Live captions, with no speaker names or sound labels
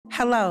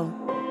Hello,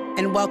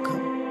 and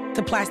welcome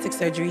to Plastic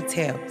Surgery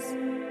Tales,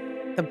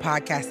 the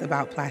podcast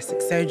about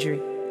plastic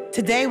surgery.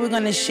 Today, we're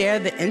going to share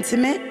the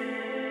intimate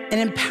and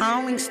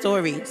empowering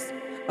stories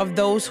of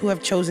those who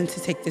have chosen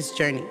to take this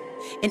journey.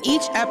 In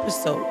each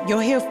episode, you'll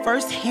hear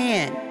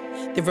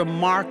firsthand the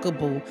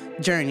remarkable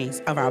journeys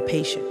of our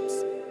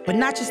patients, but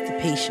not just the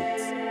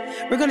patients.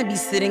 We're going to be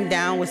sitting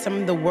down with some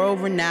of the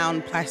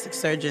world-renowned plastic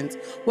surgeons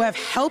who have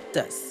helped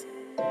us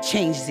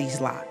change these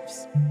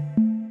lives.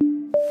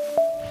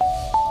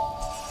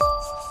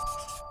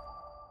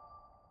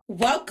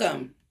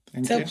 Welcome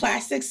to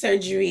Plastic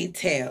Surgery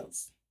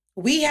Tales.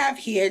 We have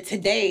here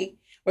today,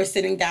 we're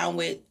sitting down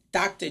with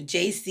Dr.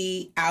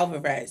 J.C.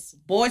 Alvarez,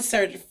 board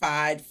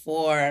certified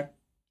for,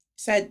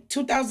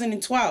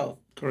 2012.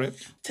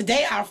 Correct.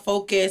 Today, our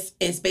focus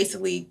is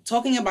basically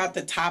talking about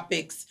the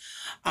topics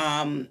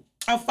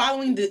of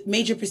following the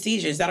major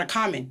procedures that are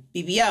common: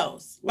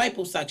 BBLs,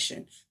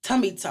 liposuction,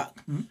 tummy tuck,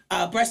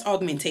 breast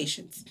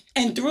augmentations.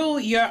 And through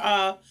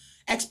your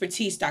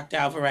expertise, Dr.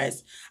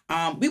 Alvarez,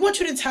 we want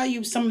you to tell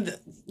you some of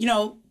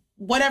the,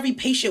 what every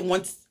patient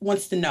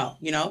wants to know.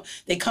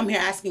 They come here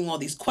asking all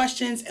these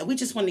questions, and we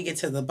just want to get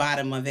to the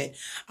bottom of it.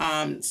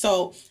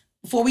 So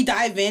before we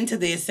dive into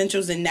the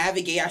essentials and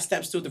navigate our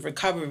steps through the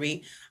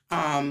recovery,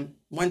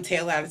 one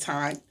tale at a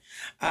time.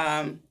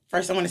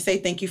 First, I want to say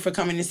thank you for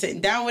coming and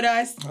sitting down with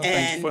us.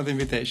 Thank you for the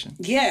invitation.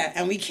 Yeah,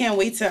 and we can't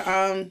wait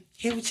to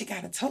hear what you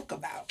got to talk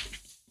about.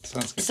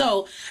 Sounds good.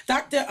 So,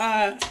 Dr.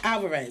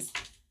 Alvarez,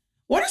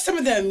 what are some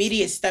of the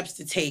immediate steps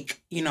to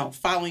take,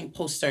 following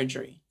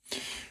post-surgery?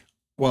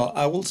 Well,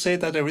 I will say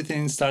that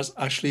everything starts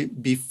actually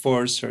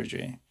before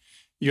surgery.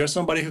 You're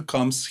somebody who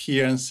comes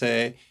here and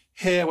say,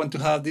 hey, I want to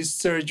have this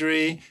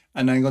surgery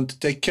and I'm going to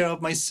take care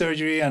of my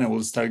surgery and I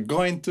will start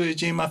going to the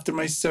gym after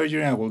my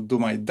surgery. I will do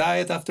my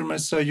diet after my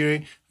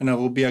surgery and I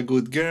will be a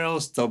good girl,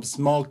 stop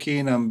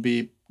smoking and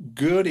be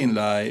good in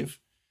life.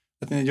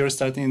 I think you're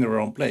starting in the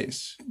wrong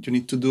place. You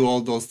need to do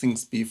all those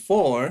things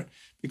before,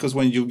 because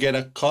when you get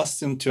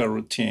accustomed to a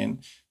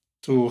routine,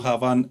 to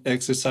have an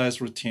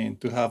exercise routine,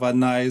 to have a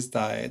nice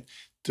diet,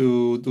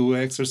 to do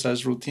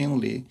exercise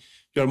routinely,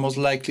 you're most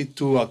likely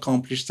to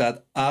accomplish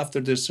that after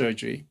the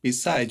surgery.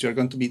 Besides, you're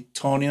going to be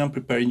toning and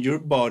preparing your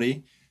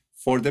body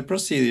for the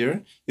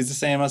procedure. It's the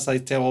same as I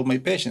tell all my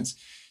patients.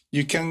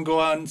 You can go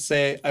and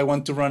say, I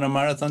want to run a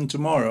marathon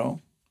tomorrow,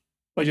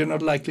 but you're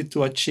not likely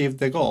to achieve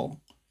the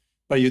goal.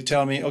 But you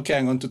tell me, okay,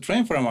 I'm going to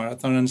train for a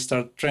marathon and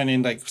start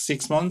training like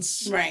 6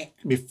 months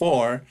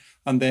before,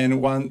 and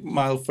then 1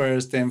 mile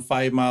first, then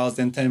 5 miles,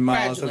 then 10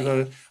 miles.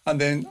 And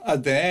then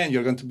at the end,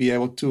 you're going to be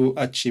able to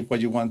achieve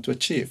what you want to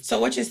achieve. So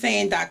what you're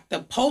saying, Doc,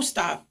 the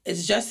post-op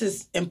is just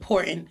as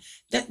important,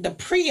 the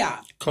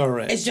pre-op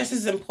is just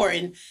as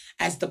important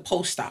as the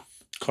post-op.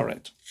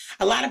 Correct.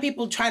 A lot of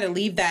people try to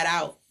leave that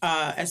out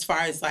as far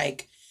as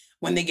like,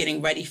 when they're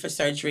getting ready for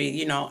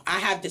surgery. I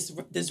have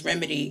this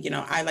remedy.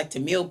 I like to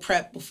meal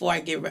prep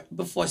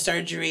before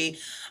surgery.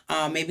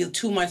 Maybe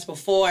 2 months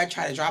before, I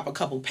try to drop a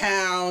couple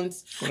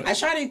pounds. Correct. I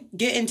try to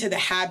get into the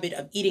habit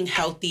of eating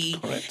healthy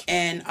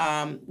and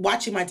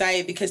watching my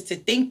diet, because to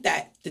think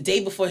that the day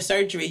before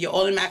surgery, you're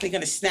automatically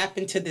going to snap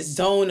into this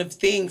zone of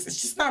things,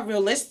 it's just not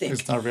realistic.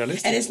 It's not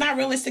realistic. And it's not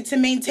realistic to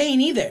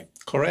maintain either.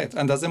 Correct.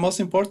 And that's the most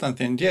important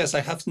thing. Yes,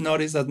 I have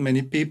noticed that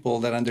many people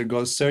that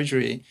undergo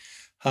surgery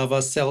have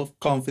a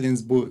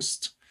self-confidence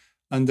boost.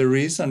 And the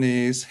reason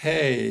is,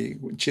 hey,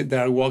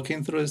 they're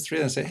walking through the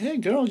street and say, hey,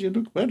 girl, you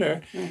look better.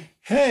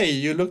 Hey,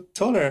 you look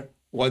taller.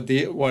 What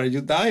are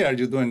you diet are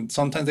you doing?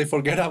 Sometimes they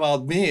forget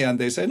about me and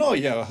they say, no,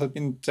 yeah, I've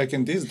been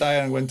taking this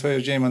diet and went to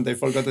the gym, and they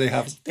forgot that they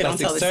have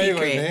plastic surgery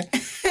with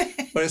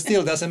me. But it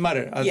still doesn't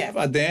matter.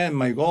 At the end,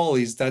 my goal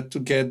is that to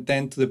get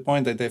them to the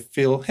point that they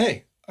feel,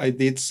 hey, I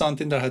did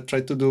something that I had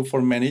tried to do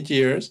for many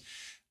years.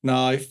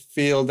 Now I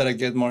feel that I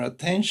get more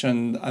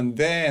attention. And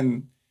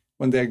then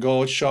when they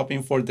go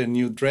shopping for the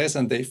new dress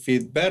and they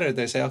feel better,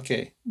 they say,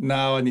 okay,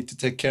 now I need to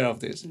take care of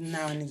this.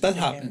 That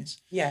happens.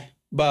 Yeah.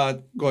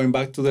 But going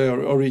back to the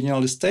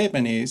original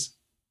statement is,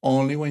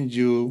 only when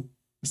you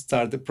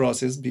start the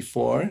process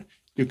before,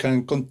 you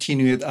can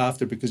continue it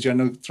after, because you're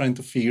not trying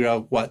to figure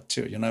out what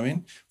to, you know what I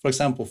mean? For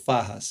example,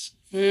 fajas.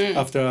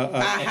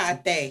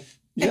 Fajate.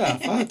 Yeah,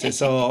 fajate.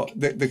 So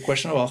the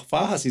question about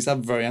fajas is a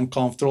very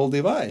uncomfortable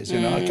device.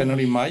 I cannot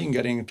imagine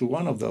getting into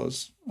one of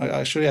those.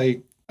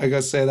 I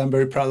gotta say that I'm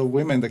very proud of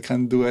women that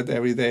can do it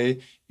every day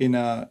in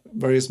a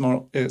very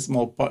small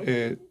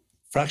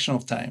fraction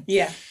of time.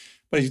 Yeah.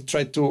 But you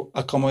try to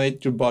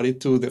accommodate your body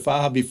to the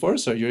faja before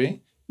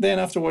surgery, then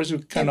afterwards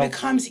it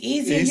becomes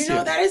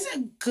easier. That is a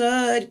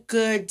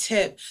good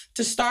tip,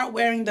 to start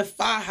wearing the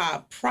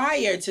faja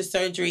prior to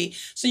surgery,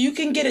 so you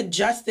can get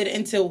adjusted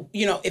into,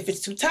 if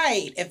it's too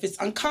tight, if it's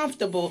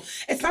uncomfortable.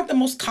 It's not the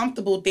most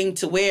comfortable thing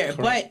to wear.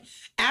 Correct. But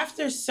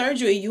after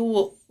surgery, you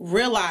will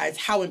realize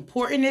how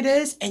important it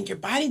is, and your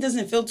body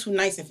doesn't feel too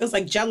nice. It feels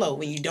like Jell-O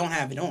when you don't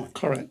have it on.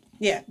 Correct.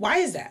 Yeah. Why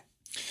is that?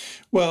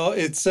 Well,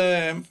 it's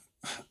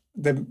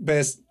the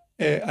best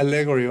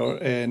allegory or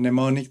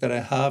mnemonic that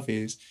I have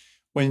is,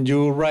 when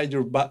you ride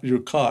your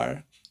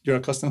car, you're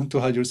accustomed to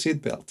have your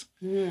seatbelt.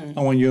 And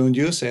when you don't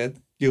use it,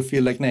 you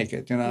feel like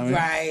naked, you know what I mean?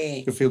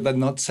 Right. You feel that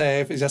not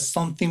safe. It's just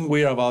something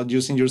weird about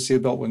using your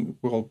seatbelt when,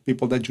 well,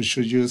 people that you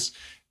should use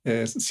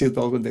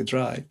seatbelt when they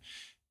drive.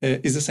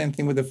 It's the same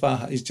thing with the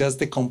faja. It's just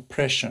the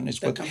compression.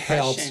 It's what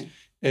helps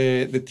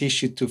the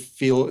tissue to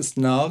feel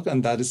snug,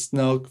 and that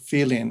snug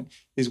feeling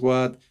is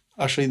what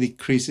actually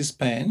decreases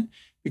pain,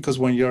 because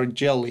when you're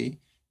jelly,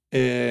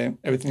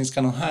 everything is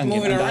kind of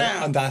hanging.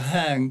 And that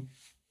hang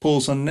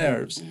pulls on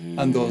nerves,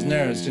 and those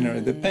nerves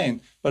generate the pain.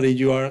 But if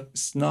you are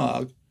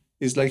snug,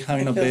 it's like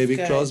having a baby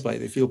close by.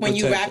 They feel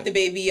protected. When you wrap the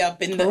baby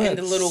up in the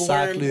little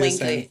exactly worm blanket. The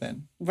same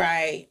thing.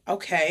 Right.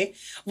 Okay.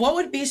 What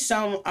would be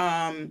some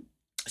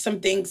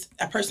things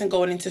a person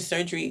going into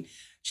surgery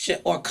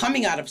should, or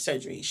coming out of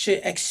surgery,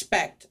 should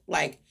expect?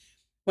 Like,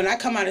 when I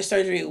come out of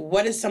surgery,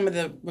 what is some of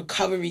the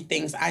recovery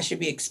things I should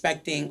be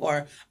expecting,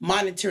 or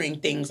monitoring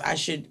things I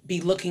should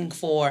be looking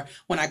for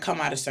when I come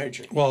out of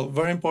surgery? Well,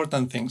 very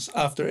important things.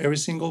 After every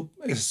single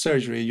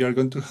surgery, you're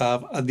going to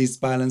have a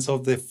disbalance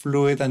of the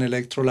fluid and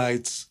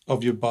electrolytes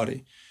of your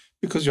body,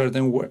 because you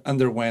then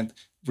underwent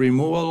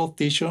removal of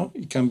tissue.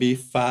 It can be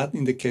fat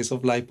in the case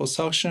of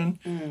liposuction,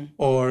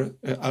 or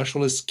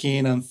actual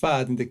skin and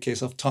fat in the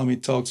case of tummy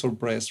tucks or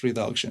breast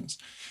reductions.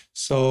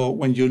 So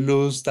when you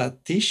lose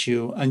that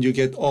tissue and you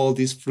get all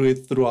this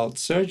fluid throughout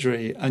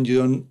surgery, and you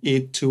don't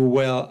eat too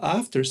well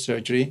after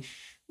surgery,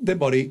 the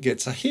body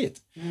gets a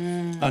hit,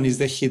 and it's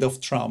the hit of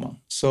trauma.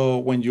 So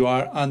when you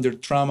are under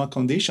trauma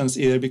conditions,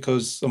 either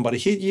because somebody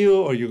hit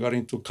you, or you got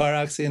into a car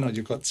accident, or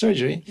you got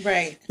surgery,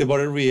 the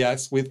body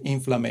reacts with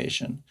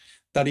inflammation.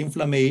 That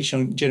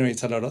inflammation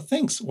generates a lot of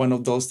things. One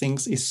of those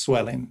things is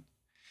swelling.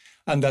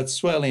 And that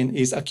swelling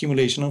is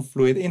accumulation of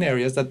fluid in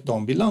areas that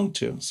don't belong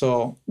to.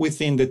 So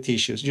within the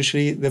tissues,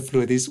 usually the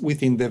fluid is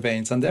within the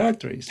veins and the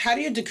arteries. How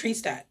do you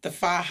decrease that? The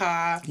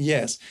faja?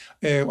 Yes.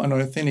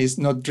 Another thing is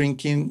not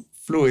drinking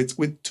fluids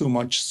with too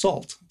much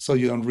salt, so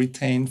you don't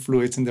retain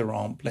fluids in the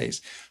wrong place.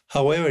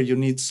 However, you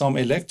need some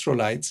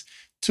electrolytes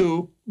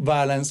to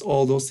balance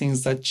all those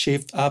things that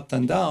shift up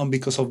and down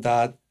because of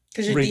that.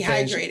 Because you're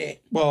dehydrated.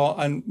 Well,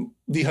 and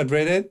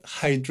dehydrated,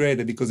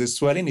 hydrated, because the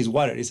swelling is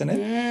water, isn't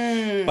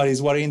it? But it's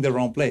water in the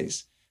wrong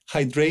place.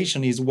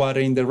 Hydration is water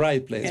in the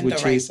right place,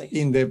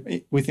 within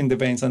the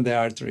veins and the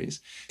arteries.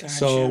 Gotcha.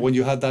 So when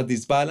you have that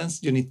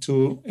disbalance, you need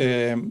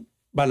to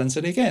balance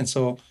it again.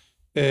 So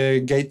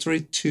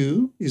Gatorade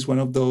 2 is one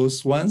of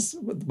those ones.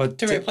 But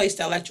to replace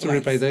the electrolytes. To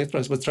replace the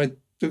electrolytes. But try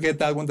to get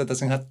that one that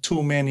doesn't have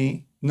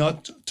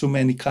not too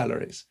many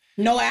calories.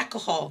 No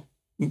alcohol.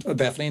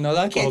 Definitely not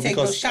alcohol. Can't take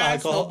because those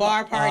shots, no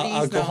bar parties.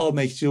 Alcohol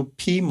makes you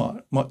pee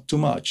too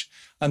much,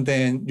 and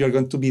then you're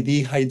going to be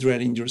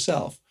dehydrating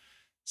yourself.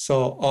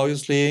 So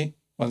obviously,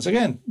 once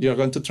again, you're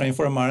going to train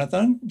for a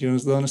marathon. You're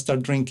going to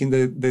start drinking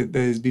the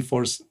days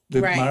before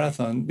the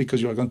marathon,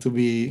 because you're going to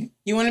be...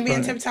 You want to be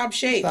in tip-top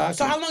shape. Exactly.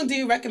 So how long do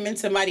you recommend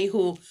somebody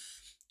who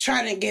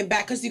trying to get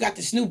back, because you got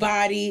this new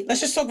body?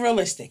 Let's just talk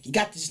realistic. You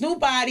got this new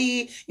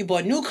body, you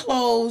bought new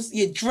clothes,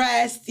 you're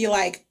dressed, you're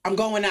like, I'm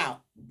going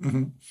out.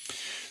 Mm-hmm.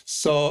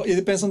 So it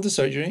depends on the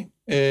surgery.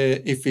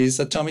 If it's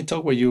a tummy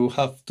tuck where you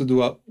have to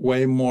do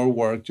way more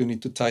work, you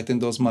need to tighten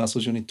those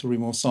muscles, you need to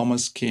remove some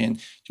skin,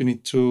 you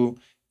need to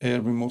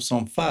remove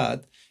some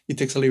fat, it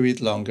takes a little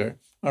bit longer,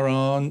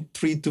 around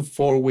 3 to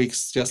 4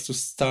 weeks, just to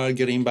start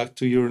getting back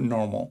to your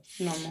normal.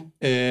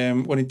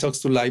 When it talks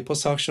to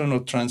liposuction or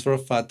transfer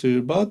of fat to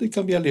your body, it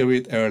can be a little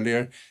bit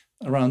earlier,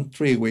 around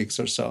 3 weeks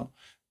or so.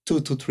 2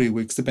 to 3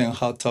 weeks, depending on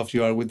how tough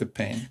you are with the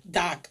pain.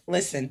 Doc,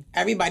 listen,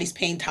 everybody's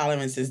pain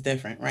tolerance is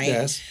different, right?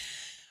 Yes.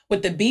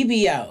 With the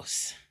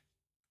BBLs,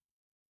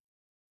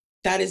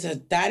 that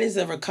is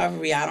a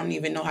recovery I don't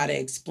even know how to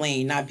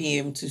explain, not being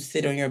able to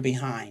sit on your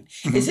behind.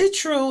 Mm-hmm. Is it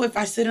true if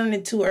I sit on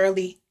it too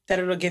early that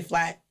it'll get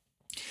flat?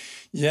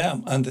 Yeah,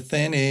 and the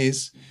thing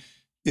is,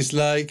 it's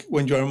like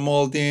when you are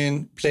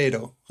molding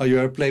Play-Doh. How you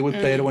ever played with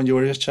Play-Doh when you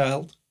were a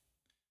child?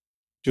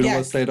 Do you know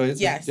what Play-Doh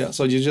is? Yes. Yeah,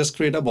 so you just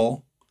create a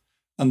ball,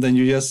 and then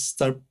you just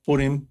start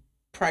putting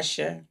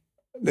pressure.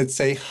 Let's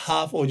say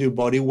half of your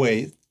body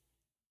weight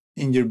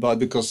in your butt,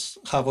 because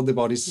half of the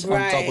body is on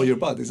top of your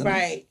butt, isn't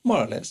it?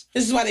 More or less.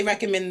 This is why they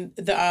recommend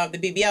the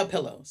BBL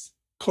pillows.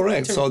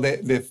 Correct. So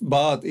the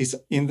butt is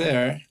in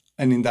there,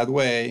 and in that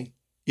way,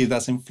 it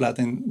doesn't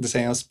flatten the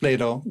same as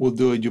Play-Doh will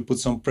do. You put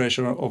some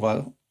pressure of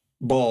a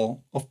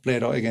ball of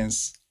Play-Doh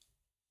against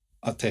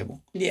a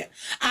table. Yeah.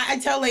 I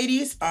tell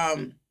ladies,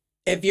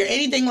 if you're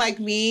anything like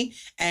me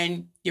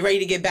and you're ready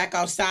to get back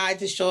outside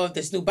to show off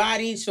this new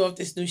body, show off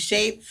this new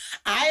shape,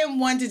 I am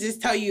one to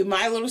just tell you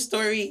my little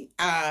story.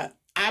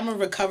 I'm a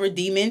recovered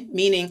demon,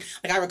 meaning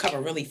like I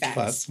recover really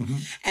fast. Mm-hmm.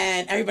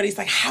 And everybody's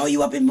like, how are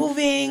you up and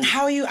moving?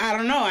 How are you? I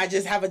don't know. I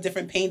just have a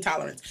different pain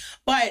tolerance.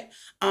 But,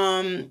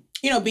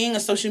 being a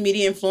social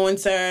media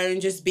influencer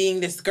and just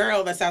being this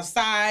girl that's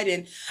outside,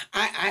 and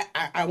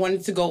I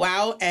wanted to go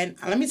out. And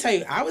let me tell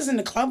you, I was in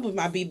the club with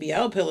my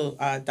BBL pillow,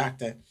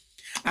 doctor.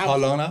 How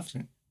long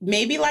after?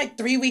 Maybe like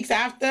 3 weeks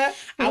after.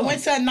 I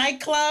went to a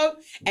nightclub,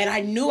 and I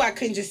knew I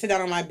couldn't just sit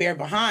down on my bare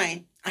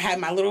behind. I had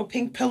my little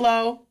pink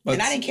pillow, But-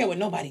 and I didn't care what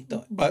nobody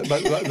thought. But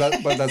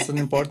that's an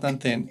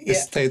important thing. Yeah.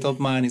 State of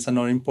mind is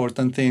another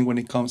important thing when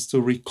it comes to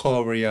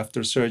recovery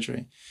after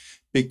surgery,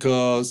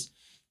 because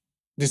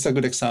this is a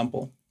good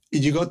example.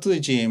 If you go to the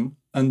gym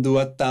and do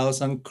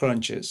 1,000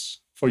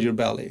 crunches for your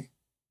belly,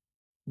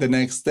 the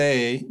next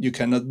day you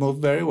cannot move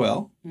very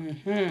well,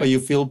 but you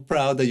feel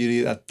proud that you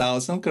did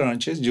 1,000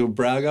 crunches. You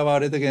brag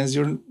about it against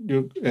your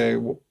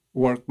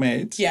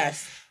workmates.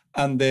 Yes.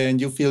 And then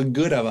you feel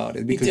good about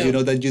it because you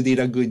know that you did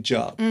a good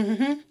job.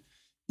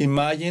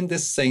 Imagine the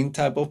same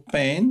type of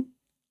pain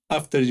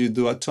after you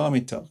do a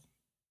tummy tuck.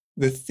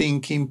 The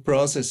thinking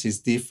process is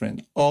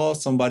different. Oh,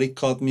 somebody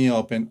cut me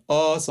open.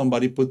 Oh,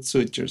 somebody put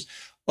sutures.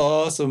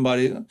 Oh,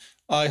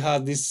 I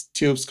have these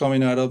tubes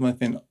coming out of my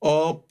thing.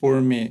 Oh,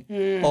 poor me.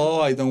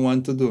 Oh, I don't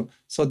want to do.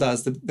 So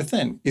that's the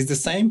thing. It's the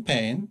same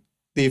pain,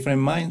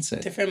 different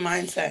mindset. Different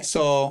mindset.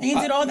 So and you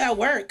did all that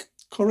work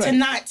correct. to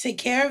not take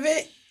care of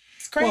it.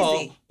 It's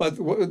crazy. Well,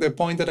 but the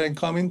point that I'm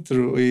coming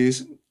through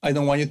is I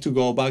don't want you to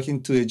go back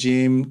into the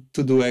gym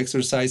to do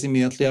exercise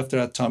immediately after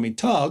a tummy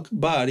tuck,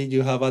 but if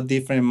you have a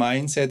different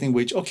mindset in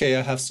which, okay,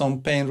 I have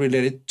some pain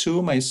related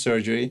to my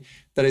surgery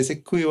that is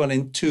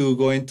equivalent to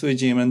going to the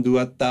gym and do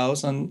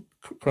 1,000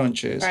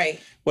 crunches. Right.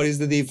 What is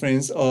the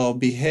difference of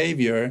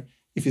behavior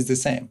if it's the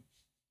same?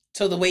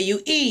 So the way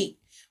you eat,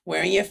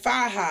 wearing your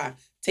faja,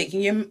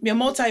 taking your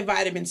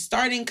multivitamins,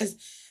 starting, because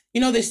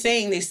they're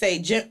saying, they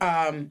say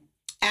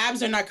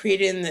abs are not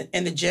created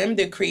in the gym,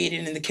 they're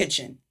created in the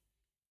kitchen.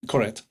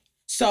 Correct.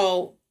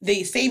 So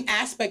the same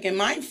aspect and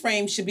mind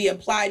frame should be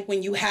applied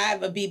when you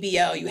have a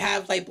BBL, you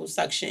have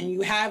liposuction,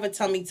 you have a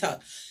tummy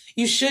tuck.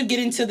 You should get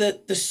into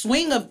the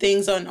swing of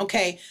things on,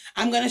 okay,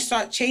 I'm going to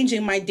start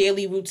changing my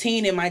daily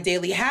routine and my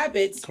daily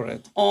habits.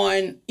 Correct.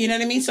 On, you know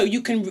what I mean? So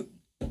you can,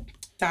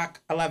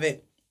 Doc, I love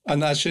it.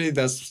 And actually,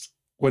 that's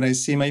when I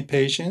see my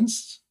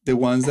patients, the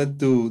ones that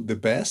do the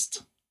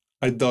best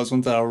are those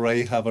ones that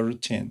already have a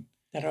routine.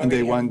 And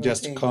they want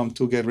just to come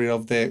to get rid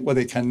of what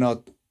they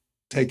cannot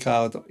take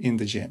out in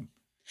the gym.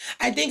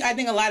 I think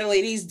a lot of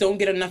ladies don't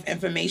get enough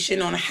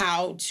information on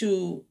how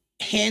to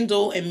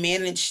handle and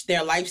manage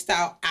their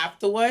lifestyle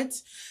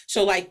afterwards.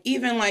 So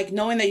even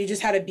knowing that you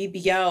just had a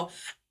BBL,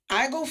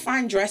 I go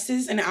find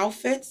dresses and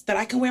outfits that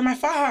I can wear my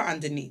faja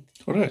underneath.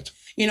 Correct.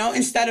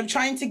 Instead of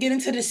trying to get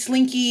into the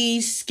slinky,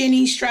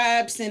 skinny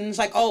straps and it's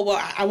like, oh,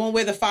 well, I won't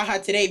wear the faja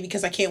today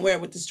because I can't wear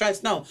it with this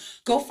dress. No,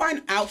 go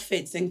find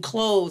outfits and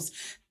clothes,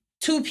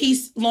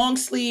 2-piece long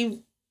sleeve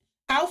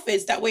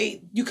outfits. That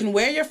way you can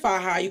wear your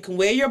faja, you can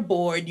wear your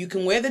board, you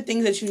can wear the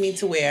things that you need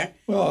to wear.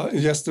 Well,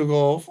 just to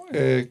go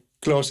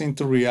close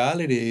into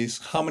reality is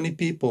how many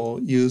people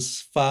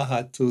use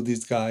faja to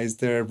disguise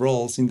their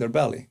rolls in their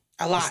belly.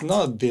 A lot. It's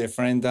not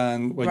different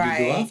than what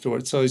you do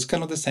afterwards. So it's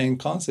kind of the same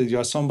concept. You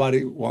are somebody,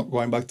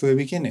 going back to the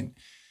beginning,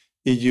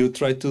 if you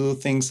try to do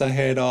things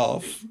ahead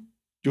of,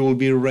 you will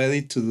be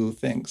ready to do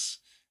things.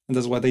 And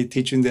that's what they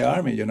teach in the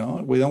army,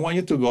 We don't want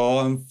you to go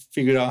and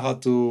figure out how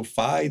to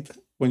fight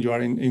when you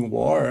are in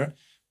war.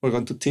 We're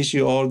going to teach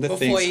you all the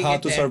things, how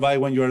to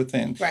survive when you're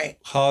thin, right?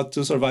 How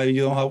to survive if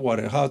you don't have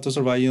water, how to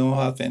survive if you don't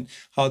have thin,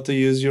 how to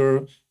use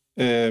your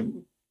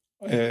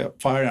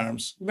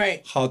firearms,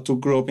 right? How to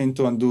group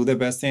into and do the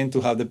best thing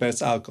to have the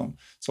best outcome.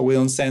 So we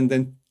don't send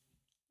them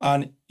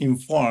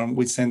uninformed,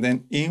 we send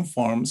them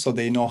informed so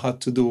they know how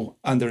to do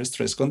under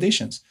stress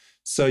conditions.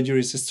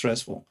 Surgery is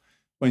stressful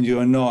when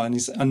you know and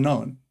it's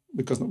unknown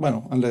because,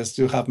 unless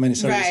you have many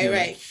surgeries.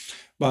 Right.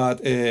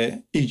 But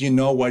if you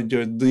know what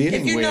you're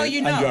dealing with and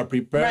you are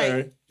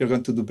prepared, right. You're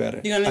going to do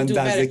better. You're going to do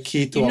better. And that's the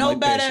key to all my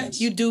better,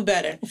 patients. You do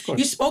better. Of course.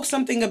 You spoke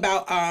something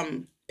about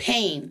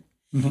pain.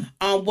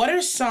 Mm-hmm. What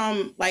are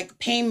some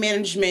pain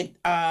management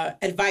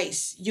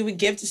advice you would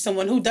give to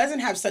someone who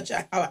doesn't have such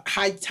a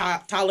high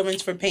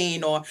tolerance for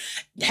pain or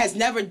has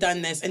never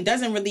done this and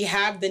doesn't really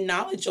have the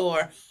knowledge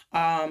or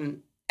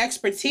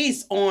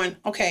expertise on,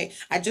 okay,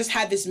 I just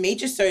had this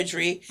major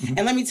surgery. Mm-hmm.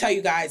 And let me tell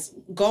you guys,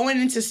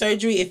 going into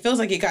surgery, it feels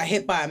like it got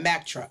hit by a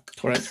Mack truck.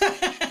 Correct.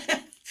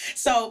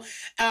 So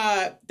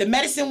the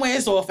medicine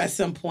wears off at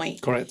some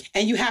point. Correct.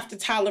 And you have to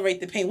tolerate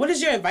the pain. What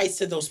is your advice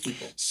to those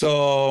people?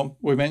 So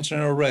we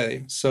mentioned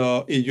already.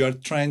 So if you are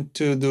trying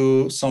to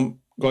do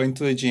going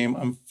to the gym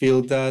and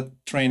feel that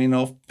training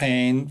of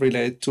pain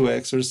related to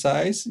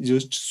exercise,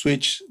 you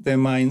switch the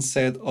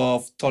mindset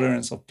of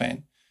tolerance of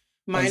pain.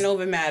 Mind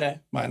over matter.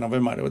 Mind over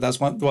matter. That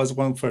was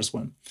one first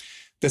one.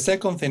 The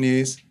second thing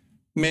is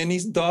many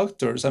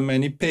doctors and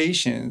many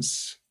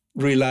patients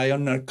rely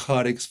on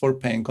narcotics for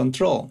pain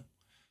control.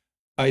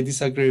 I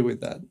disagree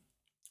with that.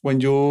 When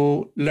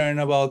you learn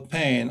about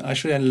pain,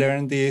 actually I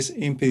learned this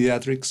in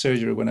pediatric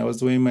surgery when I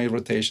was doing my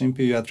rotation in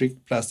pediatric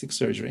plastic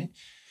surgery.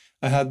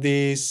 I had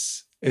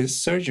this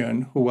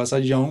surgeon who was a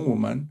young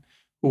woman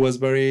who was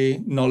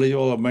very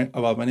knowledgeable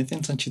about many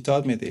things, and she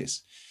taught me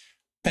this.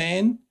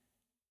 Pain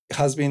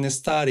has been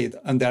studied,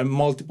 and there are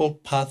multiple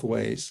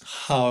pathways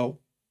how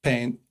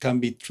pain can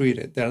be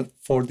treated. There are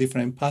 4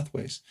 different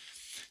pathways.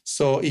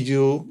 So if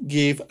you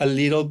give a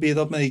little bit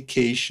of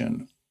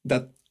medication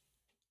that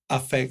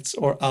affects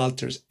or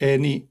alters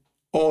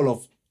all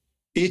of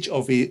each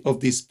of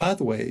these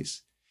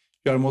pathways,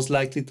 you are most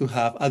likely to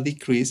have a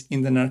decrease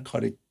in the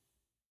narcotic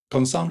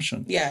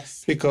consumption.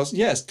 Yes. Because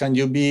yes, can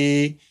you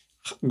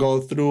go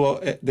through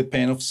the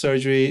pain of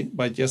surgery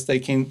by just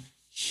taking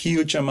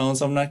huge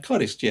amounts of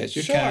narcotics? Yes,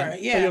 you can.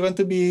 Yeah. But you're going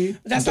to be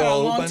That's not a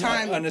dull long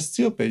time. and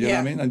stupid. You know what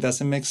I mean? It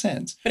doesn't make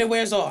sense. But it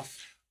wears off.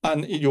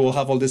 And you will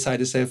have all the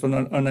side effects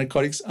on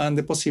narcotics and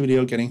the possibility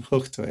of getting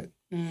hooked to it.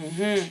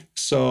 Mm-hmm.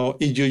 So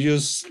if you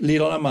use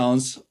little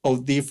amounts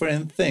of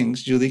different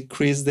things, you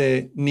decrease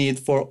the need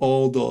for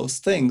all those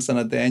things. And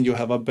at the end, you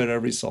have a better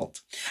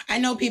result. I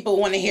know people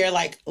want to hear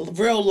like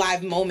real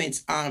live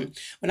moments.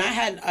 When I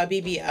had a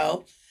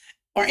BBL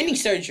or any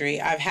surgery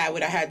I've had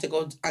when I had to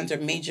go under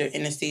major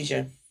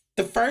anesthesia,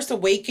 the first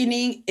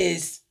awakening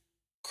is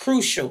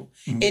crucial.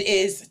 Mm-hmm. It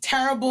is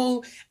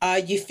terrible.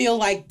 You feel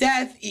like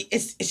death.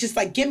 It's just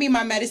like, give me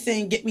my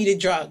medicine, get me the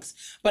drugs.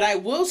 But I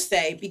will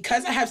say,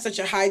 because I have such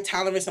a high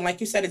tolerance, and like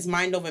you said, it's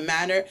mind over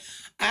matter,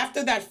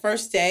 after that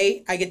first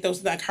day, I get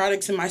those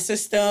narcotics in my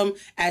system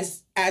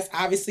as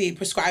obviously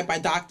prescribed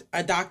by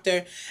a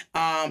doctor,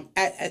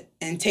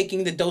 and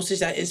taking the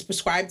dosage that is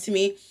prescribed to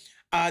me.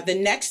 The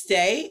next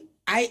day,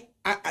 I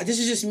this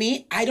is just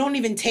me, I don't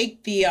even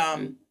take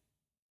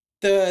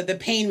the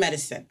pain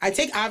medicine. I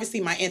take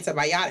obviously my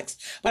antibiotics,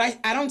 but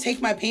I don't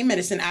take my pain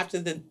medicine after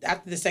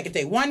the second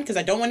day. One, because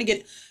I don't want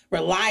to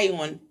rely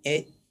on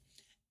it.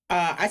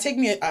 I take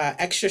me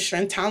extra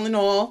strength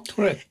Tylenol,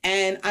 correct,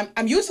 and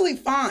I'm usually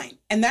fine,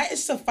 and that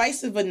is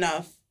sufficient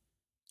enough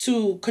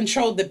to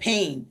control the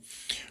pain.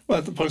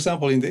 Well, for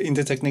example, in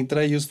the technique that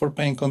I use for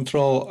pain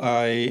control,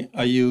 I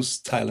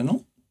use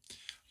Tylenol.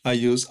 I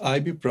use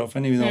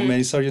ibuprofen, even though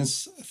many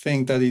surgeons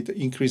think that it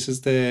increases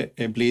the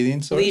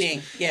bleeding source.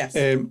 Bleeding, yes.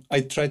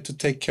 I try to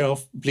take care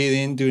of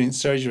bleeding during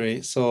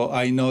surgery, so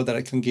I know that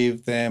I can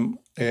give them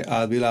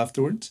Advil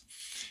afterwards.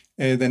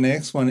 The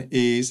next one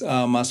is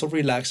muscle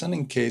relaxant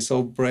in case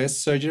of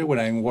breast surgery when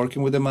I'm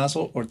working with the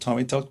muscle, or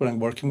tummy tuck when I'm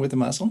working with the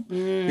muscle.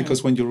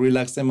 Because when you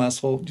relax the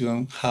muscle, you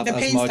don't have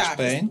as much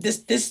pain.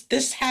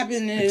 This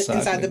happened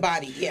inside the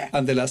body, yeah.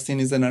 And the last thing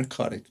is the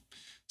narcotic.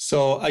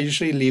 So I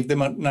usually leave the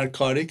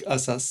narcotic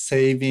as a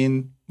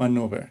saving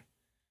maneuver.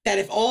 That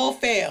if all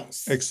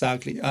fails.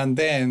 Exactly. And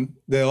then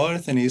the other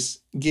thing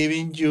is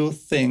giving you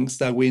things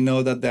that we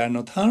know that they are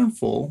not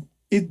harmful.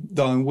 It's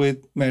done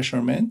with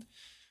measurement,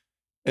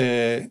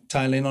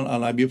 Tylenol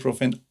and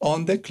ibuprofen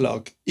on the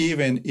clock.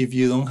 Even if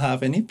you don't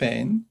have any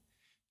pain,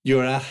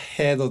 you're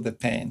ahead of the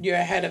pain. You're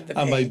ahead of the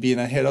pain. And by being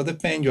ahead of the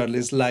pain, you are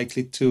less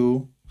likely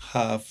to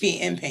be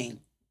in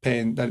pain.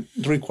 Pain that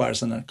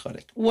requires a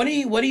narcotic. What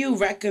do you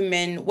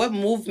recommend? What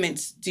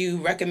movements do you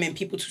recommend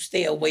people to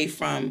stay away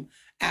from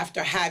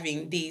after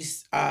having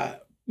these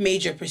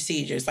major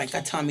procedures like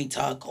a tummy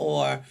tuck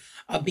or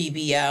a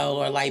BBL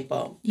or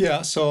lipo?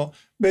 Yeah, so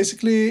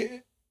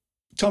basically,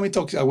 tummy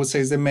tuck, I would say,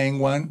 is the main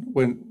one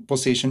when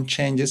position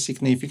changes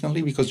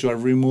significantly because you are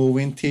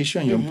removing tissue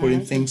and you're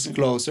putting things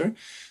closer.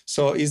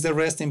 So it's the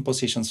resting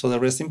position. So the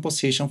resting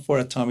position for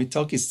a tummy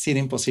tuck is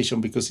sitting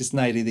position because it's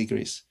 90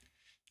 degrees.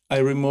 I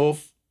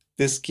remove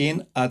the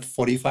skin at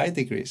 45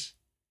 degrees.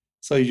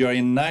 So if you're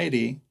in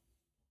 90,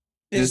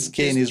 the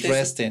skin is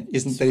resting.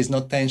 There is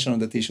no tension on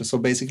the tissue. So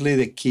basically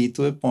the key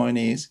to the point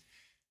is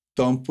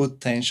don't put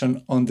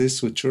tension on the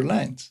suture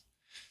lines.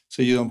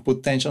 So you don't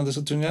put tension on the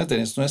suture lines, there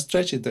is no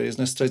stretch. If there is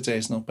no stretch, there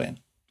is no pain.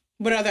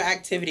 What other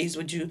activities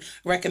would you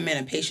recommend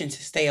a patient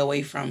to stay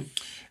away from?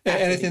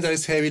 Anything that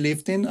is heavy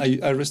lifting.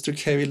 I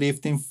restrict heavy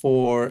lifting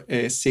for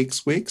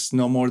 6 weeks,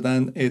 no more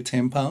than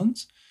 10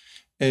 pounds.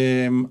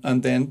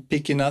 And then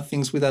picking up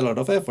things with a lot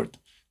of effort.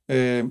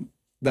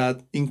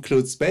 That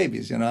includes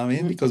babies, you know what I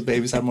mean? Because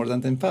babies are more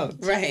than 10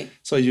 pounds. Right.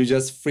 So you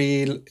just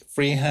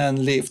freehand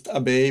lift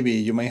a baby,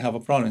 you may have a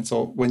problem.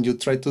 So when you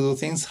try to do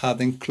things, have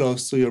them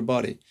close to your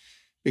body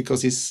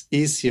because it's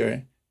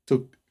easier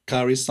to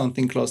carry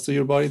something close to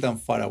your body than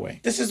far away.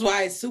 This is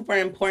why it's super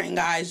important,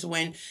 guys,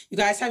 when you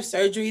guys have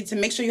surgery, to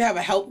make sure you have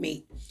a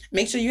helpmeet.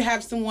 Make sure you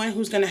have someone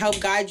who's going to help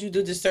guide you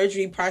through the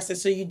surgery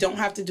process so you don't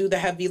have to do the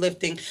heavy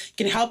lifting.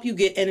 Can help you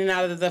get in and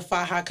out of the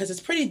faja because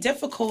it's pretty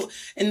difficult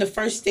in the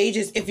first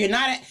stages. If you're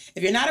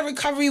not a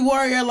recovery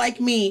warrior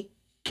like me,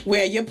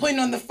 where you're putting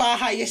on the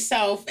faja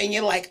yourself and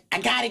you're like,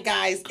 I got it,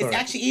 guys. Correct. It's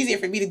actually easier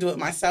for me to do it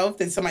myself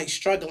than somebody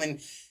struggling.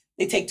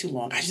 They take too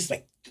long. I just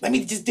like, let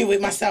me just do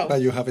it myself.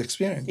 But you have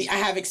experience. I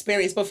have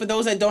experience. But for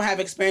those that don't have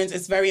experience,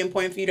 it's very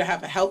important for you to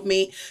have a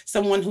helpmate,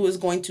 someone who is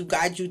going to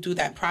guide you through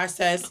that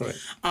process. Correct.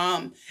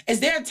 Is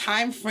there a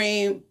time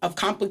frame of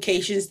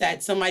complications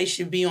that somebody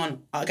should be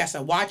on, I guess,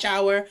 a watch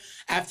hour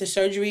after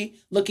surgery,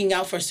 looking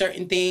out for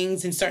certain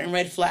things and certain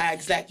red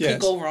flags that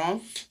could go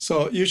wrong?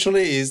 So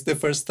usually is the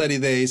first 30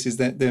 days is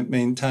the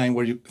main time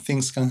where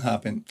things can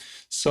happen.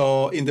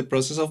 So in the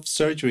process of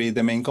surgery,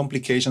 the main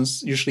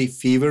complications, usually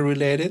fever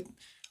related,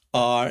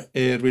 are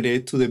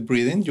related to the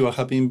breathing. You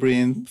have been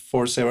breathing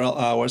for several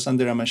hours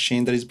under a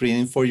machine that is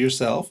breathing for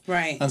yourself.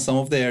 Right. And some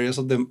of the areas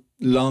of the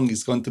lung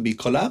is going to be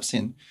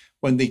collapsing.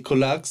 When they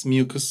collapse,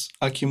 mucus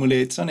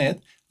accumulates on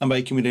it. And by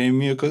accumulating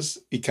mucus,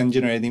 it can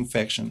generate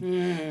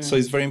infection. So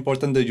it's very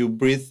important that you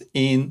breathe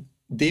in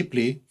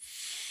deeply,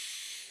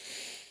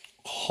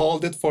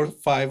 hold it for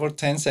 5 or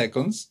 10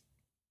 seconds,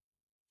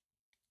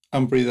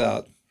 and breathe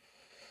out.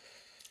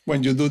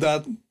 When you do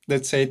that,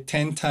 let's say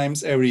 10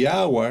 times every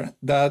hour,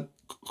 that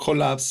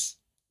collapsed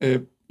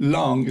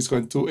lung is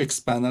going to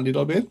expand a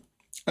little bit.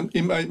 And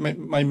it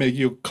might make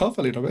you cough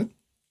a little bit.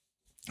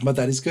 But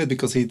that is good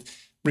because it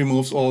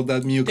removes all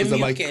that mucus that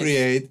might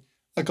create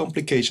a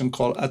complication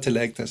called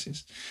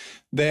atelectasis.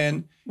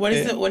 Then what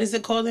is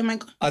it called in my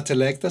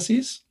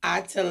atelectasis?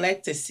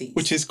 Atelectasis,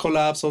 which is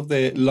collapse of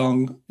the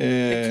lung.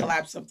 The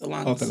collapse of the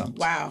lungs.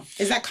 Wow,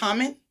 is that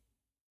common?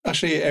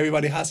 Actually,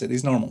 everybody has it.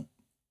 It's normal.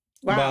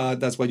 Wow. But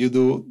that's what you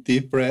do.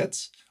 Deep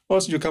breaths.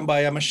 Also, you can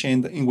buy a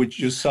machine in which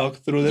you suck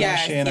through the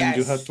machine and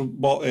you have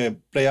to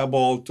play a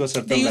ball to a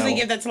certain level. They usually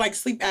give that to like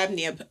sleep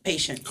apnea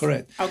patients.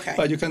 Correct. Okay.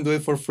 But you can do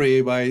it for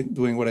free by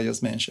doing what I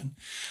just mentioned.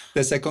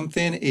 The second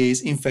thing is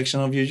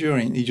infection of your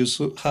urine. If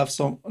you have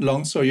some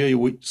lung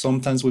surgery,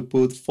 sometimes we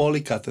put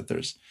Foley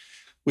catheters.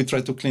 We try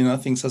to clean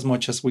out things as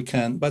much as we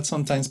can, but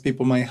sometimes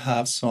people might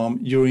have some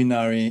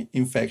urinary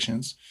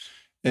infections.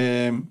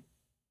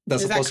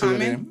 That's is a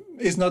possibility. Common?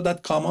 It's not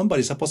that common, but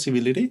it's a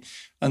possibility.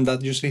 And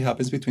that usually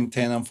happens between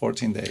 10 and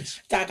 14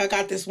 days. Doc, I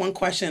got this one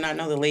question. I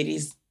know the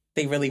ladies,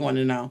 they really want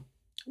to know.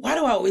 Why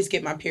do I always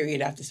get my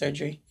period after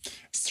surgery?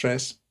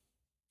 Stress.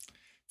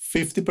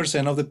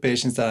 50% of the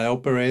patients that I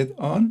operate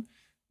on,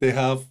 they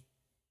have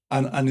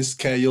an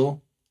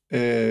unscheduled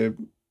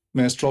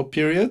menstrual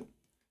period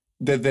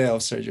the day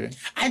of surgery.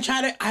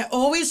 I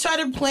always try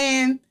to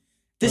plan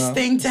this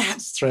thing to have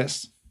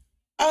stress.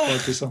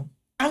 Cortisol.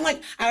 I'm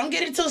like, I don't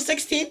get it till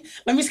 16.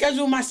 Let me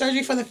schedule my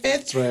surgery for the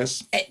 5th.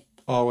 Stress.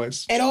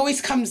 Always. It always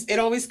comes.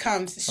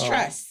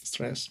 Stress.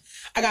 Stress.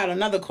 I got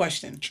another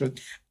question. Sure.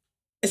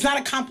 It's not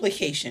a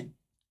complication,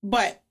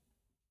 but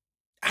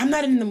I'm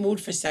not in the mood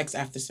for sex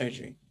after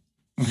surgery.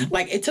 Mm-hmm.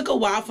 Like, it took a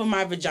while for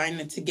my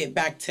vagina to get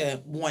back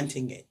to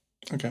wanting it.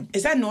 Okay.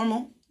 Is that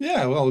normal?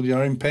 Yeah, well,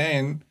 you're in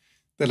pain.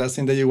 The last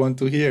thing that you want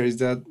to hear is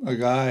that a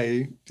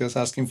guy just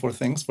asking for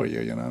things for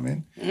you, you know what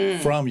I mean?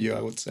 From you,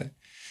 I would say.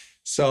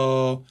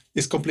 So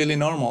it's completely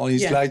normal.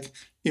 It's like,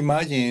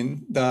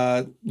 imagine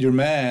that your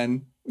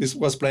man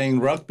was playing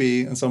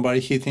rugby and somebody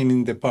hit him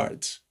in the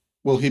parts.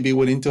 Will he be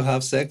willing to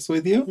have sex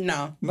with you?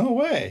 No. No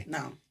way.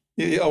 No.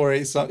 Or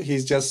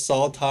he's just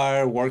so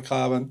tired, work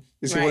out, and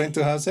is he willing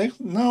to have sex?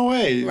 No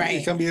way. Right.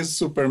 He can be a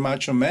super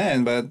macho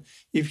man, but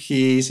if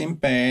he's in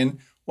pain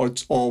or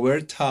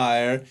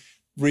overtired,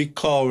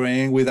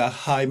 recovering with a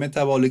high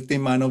metabolic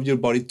demand of your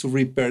body to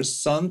repair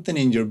something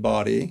in your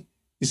body,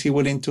 is he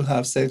willing to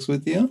have sex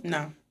with you?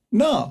 No.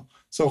 No.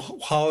 So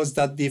how is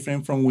that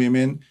different from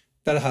women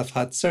that have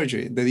had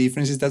surgery? The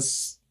difference is that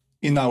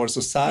in our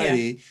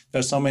society,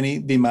 there's so many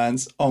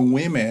demands on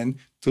women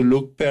to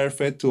look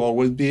perfect, to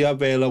always be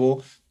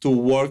available, to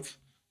work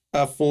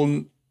a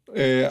full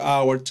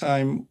hour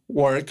time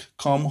work,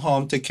 come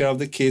home, take care of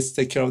the kids,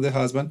 take care of the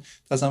husband.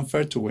 That's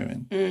unfair to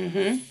women.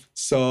 Mm-hmm.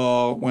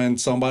 So when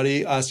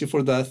somebody asks you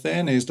for that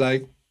thing, it's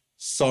like,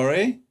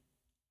 sorry,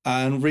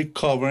 I'm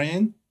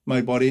recovering.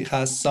 My body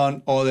has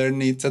some other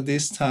needs at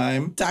this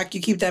time. Doc,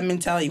 you keep that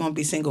mentality, you won't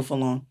be single for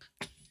long.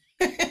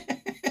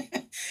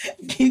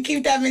 You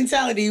keep that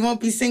mentality, you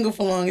won't be single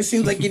for long. It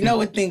seems like you know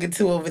a thing or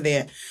two over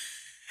there.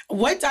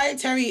 What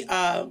dietary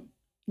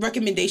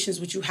recommendations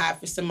would you have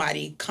for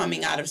somebody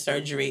coming out of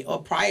surgery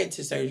or prior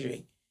to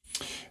surgery?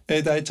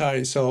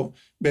 Dietary. So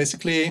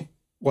basically,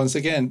 once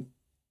again,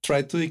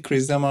 try to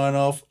decrease the amount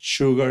of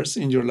sugars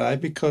in your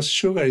life because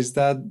sugar is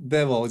that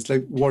devil. It's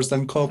like worse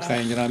than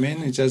cocaine, you know what I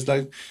mean? It's just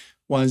like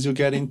once you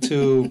get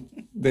into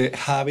the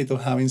habit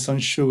of having some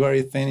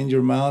sugary thing in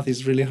your mouth,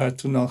 it's really hard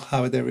to not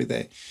have it every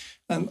day.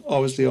 And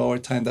obviously, over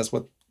time, that's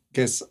what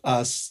gets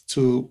us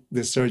to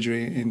the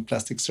surgery in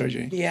plastic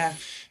surgery. Yeah.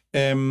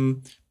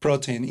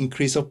 Protein,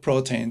 increase of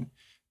protein,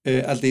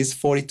 at least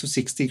 40 to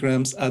 60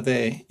 grams a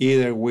day,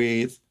 either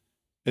with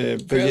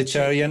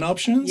vegetarian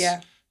options,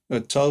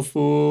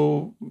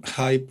 tofu,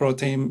 high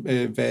protein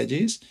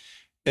veggies,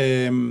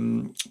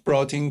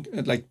 protein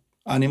like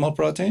animal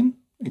protein.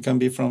 It can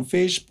be from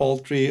fish,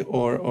 poultry,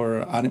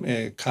 or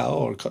cow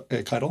or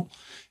cattle,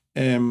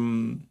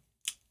 and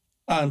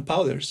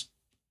powders.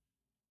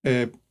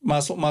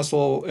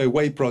 Muscle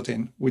whey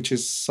protein, which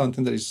is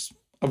something that is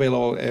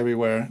available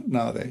everywhere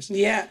nowadays.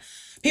 Yeah.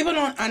 People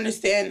don't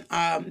understand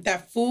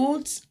that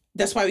foods,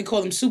 that's why we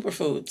call them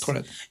superfoods.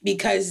 Correct.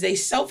 Because they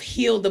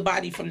self-heal the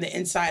body from the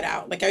inside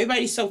out. Like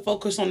everybody's so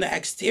focused on the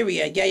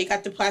exterior. Yeah, you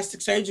got the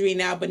plastic surgery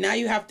now, but now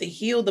you have to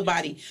heal the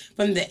body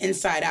from the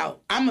inside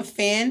out. I'm a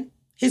fan.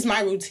 Here's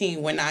my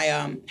routine when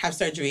I have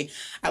surgery.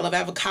 I love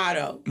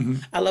avocado. Mm-hmm.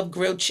 I love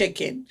grilled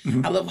chicken.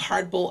 Mm-hmm. I love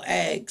hard-boiled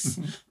eggs.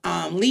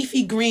 Mm-hmm.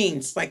 Leafy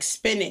greens like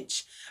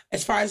spinach.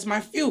 As far as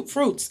my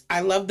fruits, I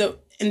love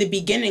in the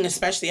beginning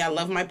especially, I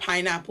love my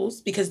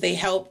pineapples because they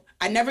help.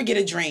 I never get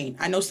a drain.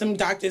 I know some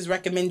doctors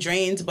recommend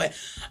drains, but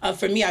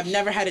for me, I've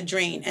never had a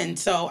drain. And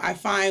so I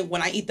find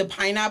when I eat the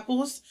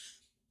pineapples,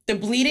 The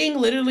bleeding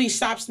literally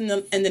stops in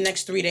the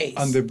next 3 days.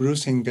 And the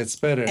bruising gets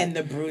better. And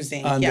the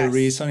bruising, And yes. the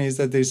reason is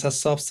that there's a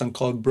substance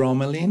called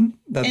bromelain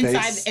that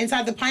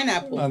inside the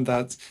pineapple. And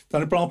that's the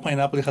only problem with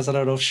pineapple. It has a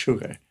lot of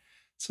sugar.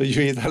 So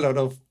you eat a lot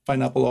of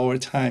pineapple over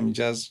time,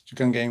 you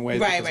can gain weight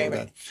because of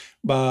that.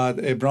 But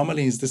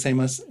bromelain is the same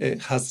has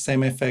the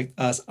same effect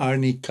as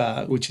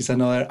arnica, which is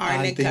another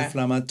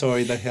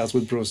anti-inflammatory that helps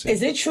with bruising.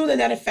 Is it true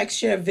that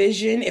affects your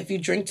vision if you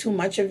drink too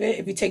much of it?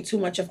 If you take too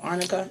much of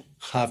arnica?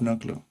 Have no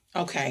clue.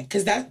 Okay,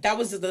 because that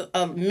was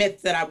a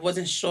myth that I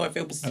wasn't sure if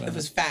it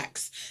was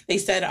facts. They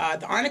said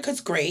the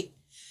arnica's great,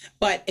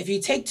 but if you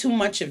take too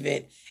much of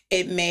it,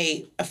 it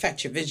may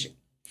affect your vision.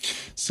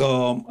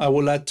 So I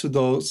will add to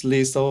those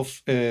list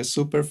of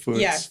superfoods.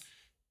 Yes.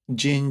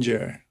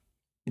 Ginger,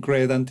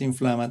 great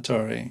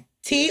anti-inflammatory.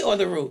 Tea or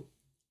the root?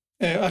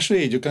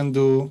 Actually, you can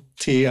do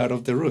tea out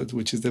of the root,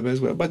 which is the best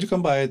way. But you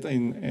can buy it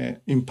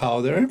in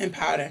powder. In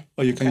powder.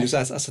 Or you can use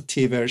it as a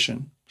tea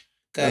version.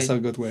 Good. That's a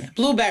good way.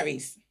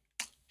 Blueberries.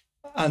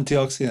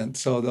 Antioxidant.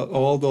 So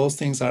all those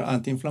things are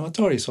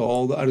anti-inflammatory. So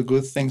all are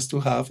good things to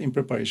have in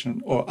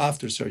preparation or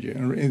after surgery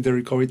and in the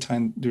recovery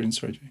time during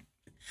surgery.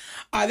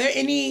 Are there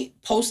any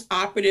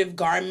post-operative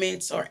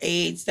garments or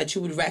aids that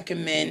you would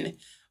recommend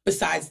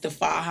besides the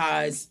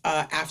fajas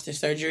after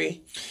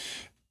surgery?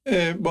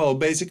 Well,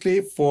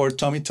 basically for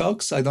tummy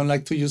tucks, I don't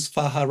like to use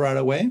faja right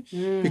away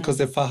because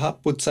the faja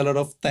puts a lot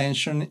of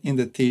tension in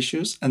the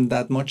tissues, and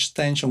that much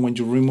tension when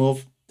you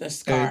remove the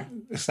scar.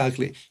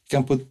 Exactly. You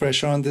can put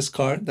pressure on the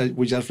scar that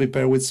we just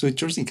repair with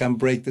sutures. It can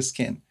break the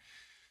skin.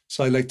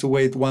 So I like to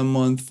wait 1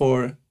 month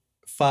for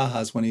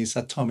fajas when it's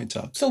a tummy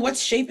tuck. So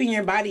what's shaping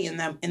your body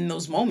in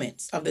those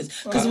moments of this?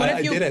 Because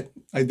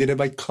I did it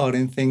by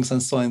cutting things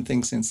and sewing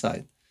things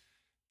inside.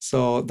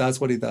 So that's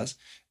what it does.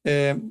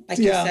 You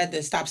said,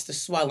 that stops the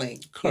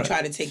swelling. Correct. You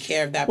try to take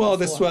care of that. Well,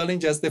 the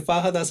swelling, just the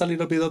faja does a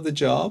little bit of the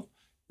job,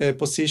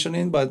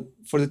 positioning. But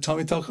for the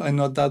tummy tuck, I'm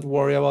not that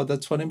worried about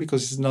that swelling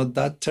because it's not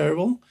that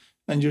terrible.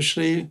 And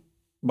usually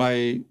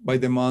by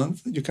the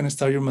month, you can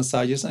start your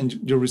massages and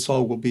your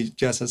result will be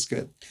just as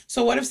good.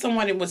 So what if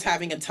someone was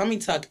having a tummy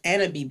tuck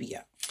and a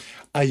BBL?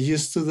 I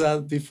used to do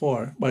that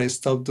before, but I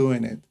stopped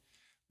doing it.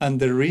 And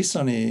the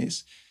reason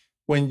is,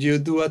 when you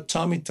do a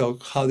tummy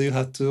tuck, how do you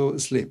have to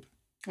sleep?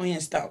 On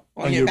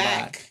your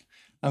back.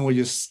 And when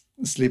you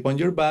sleep on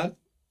your back,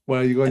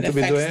 what are you going to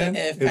be doing?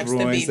 It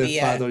ruins the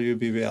fat of your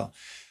BBL.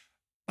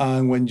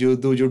 And when you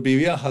do your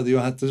BBL, how do you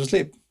have to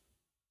sleep?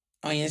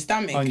 On your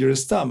stomach. On your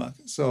stomach.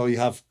 So you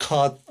have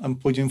cut and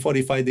put you in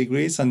 45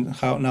 degrees, and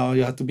how now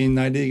you have to be in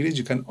 90 degrees,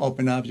 you can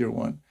open up your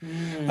wound.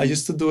 I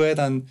used to do it,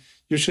 and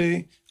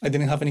usually I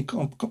didn't have any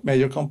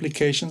major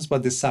complications,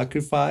 but the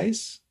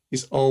sacrifice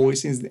is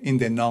always in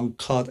the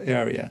non-cut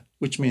area,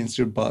 which means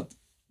your butt.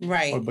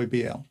 Right. Or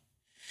BBL.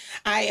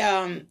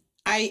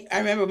 I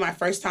remember my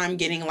first time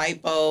getting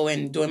lipo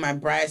and doing my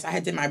breast. I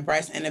had did my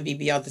breast and a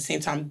BBL at the same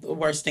time, the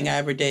worst thing I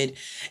ever did.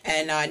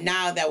 And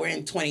now that we're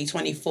in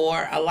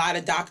 2024, a lot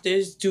of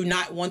doctors do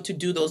not want to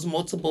do those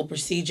multiple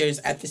procedures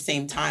at the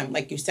same time,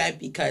 like you said,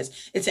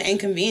 because it's an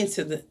inconvenience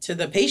to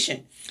the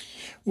patient.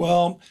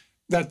 Well,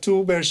 there are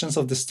two versions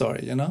of the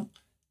story, you know.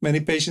 Many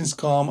patients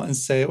come and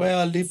say, well,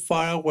 I live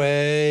far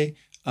away,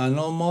 I'm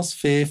almost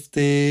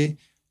 50,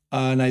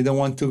 and I don't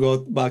want to go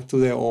back to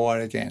the OR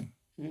again.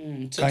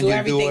 So do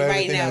everything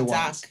right now,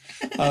 doc.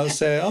 I'll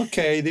say,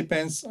 okay, it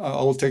depends.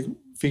 I'll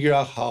figure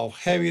out how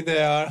heavy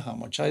they are, how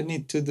much I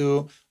need to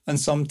do. And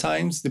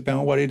sometimes, depending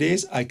on what it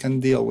is, I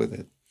can deal with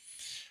it.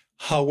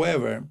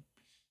 However,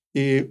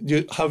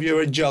 have you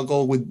ever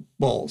juggled with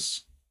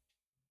balls?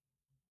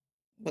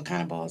 What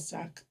kind of balls,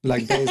 doc?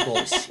 Like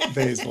baseballs.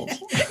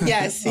 Baseballs.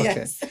 Yes, okay.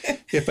 Yes.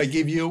 If I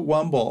give you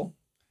one ball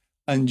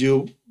and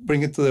you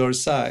bring it to the other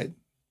side,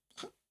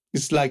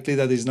 it's likely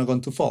that it's not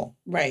going to fall.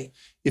 Right.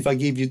 If I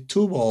give you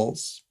two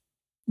balls,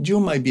 you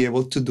might be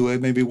able to do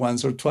it maybe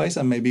once or twice,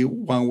 and maybe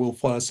one will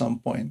fall at some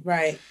point.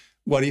 Right.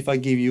 What if I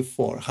give you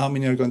four? How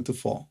many are going to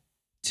fall?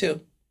 2.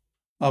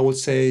 I would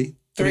say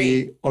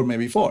 3 or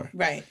maybe 4.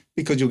 Right.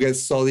 Because you get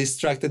so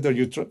distracted,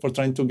 or for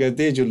trying to get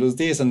this, you lose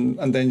this, and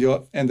then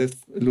you end up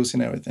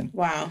losing everything.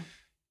 Wow.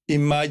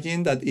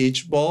 Imagine that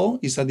each ball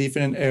is a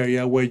different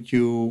area where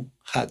you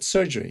had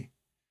surgery.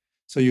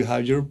 So you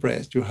have your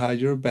breast, you have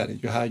your belly,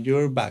 you have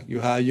your back, you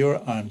have your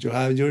arms, you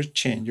have your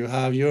chin, you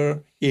have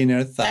your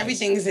inner thighs.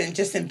 Everything's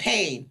just in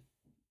pain.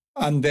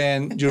 And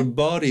then your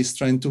body is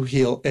trying to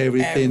heal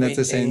everything at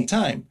the same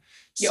time.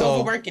 You're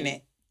overworking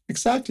it.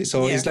 Exactly.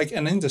 So it's like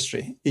an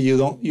industry.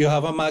 You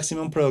have a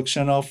maximum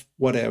production of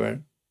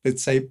whatever,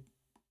 let's say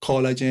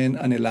collagen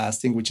and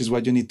elastin, which is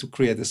what you need to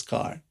create a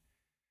scar.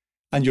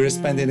 And you're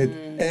spending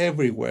it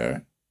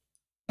everywhere.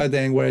 And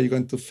then where are you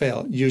going to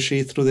fail?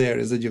 Usually through the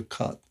areas that you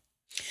cut.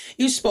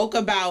 You spoke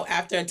about,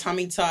 after a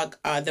tummy tuck,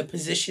 the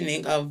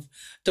positioning of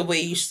the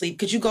way you sleep.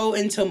 Could you go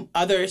into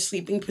other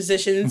sleeping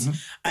positions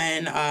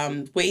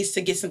and ways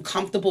to get some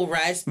comfortable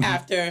rest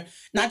after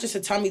not just a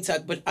tummy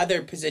tuck, but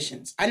other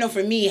positions? I know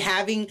for me,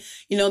 having,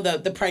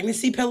 the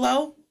pregnancy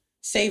pillow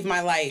saved my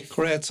life.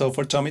 Correct. So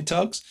for tummy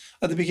tucks,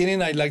 at the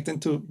beginning, I like them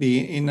to be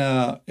in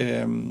a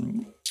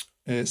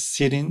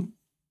sitting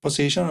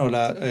position or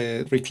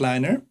a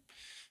recliner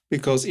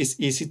because it's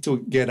easy to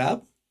get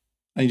up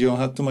and you don't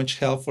have too much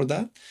help for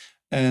that.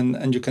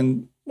 And you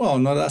can, well,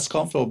 not as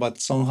comfortable, but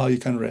somehow you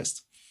can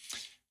rest.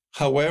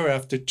 However,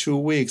 after 2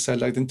 weeks, I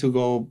like them to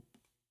go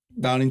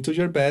down into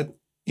your bed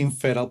in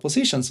fetal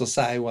position, so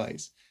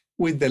sideways,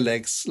 with the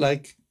legs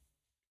like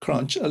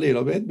crunch a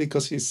little bit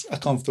because it's a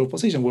comfortable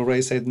position. We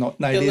already said not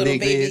 90 the little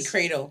degrees. baby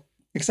cradle.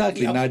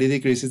 Exactly, Yep. 90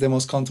 degrees is the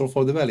most comfortable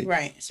for the belly.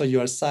 Right. So you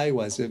are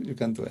sideways, you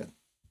can do it.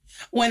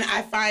 When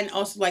I find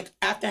also like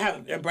after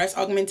having a breast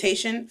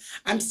augmentation,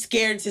 I'm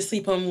scared to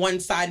sleep on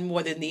one side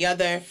more than the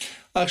other.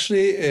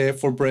 Actually,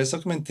 for breast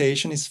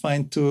augmentation, it's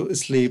fine to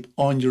sleep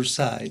on your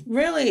side.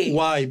 Really?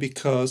 Why?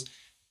 Because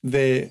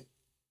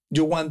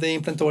you want the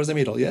implant towards the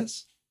middle,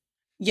 yes?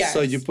 Yes.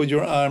 So you put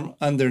your arm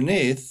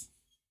underneath.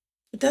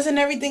 But doesn't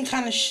everything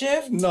kind of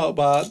shift? No,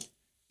 but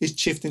it's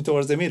shifting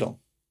towards the middle.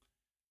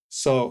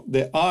 So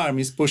the arm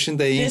is pushing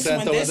the This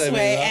implant one towards this the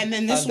way, middle. and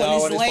then this that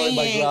one is pulled by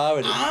laying.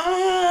 gravity.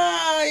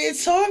 Ah, you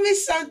told me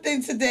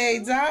something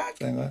today, Doc.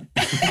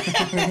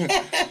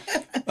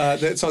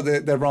 So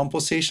the wrong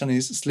position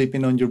is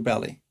sleeping on your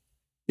belly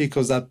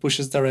because that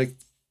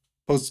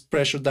puts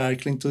pressure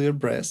directly into your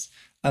breast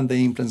and the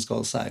implants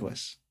go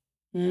sideways.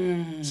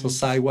 So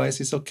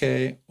sideways is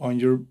okay, on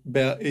your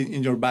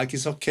in your back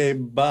is okay,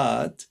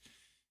 but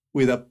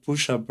with a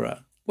push-up bra.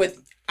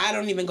 I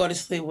don't even go to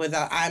sleep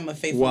without. I'm a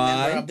faithful Why?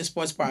 member of the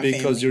sports bra family.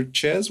 Because your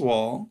chest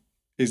wall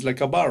is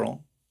like a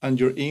barrel, and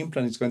your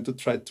implant is going to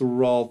try to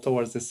roll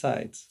towards the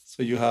sides.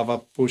 So you have a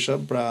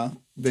push-up bra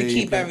to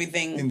keep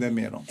everything in the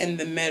middle.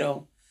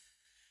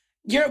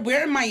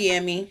 We're in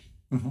Miami.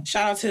 Mm-hmm.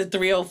 Shout out to the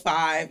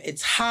 305.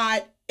 It's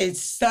hot.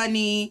 It's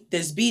sunny.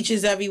 There's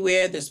beaches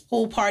everywhere. There's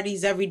pool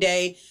parties every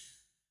day.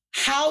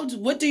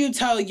 What do you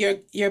tell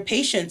your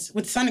patients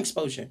with sun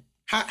exposure?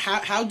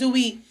 How do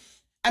we?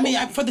 I mean,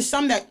 for the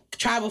some that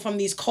travel from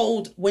these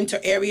cold winter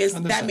areas,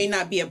 that may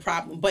not be a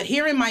problem. But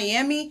here in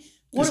Miami,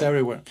 it's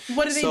everywhere.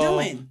 What are they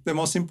doing? The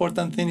most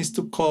important thing is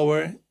to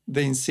cover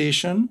the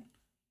incision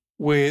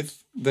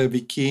with the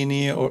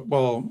bikini,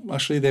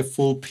 actually the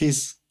full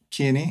piece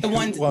bikini. The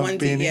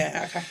onesie,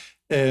 yeah, okay.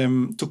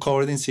 To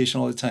cover the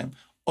incision all the time.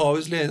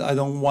 Obviously, I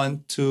don't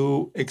want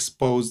to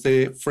expose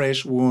the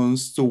fresh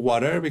wounds to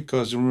water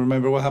because you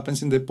remember what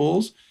happens in the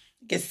pools?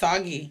 It gets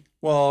soggy.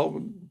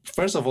 Well,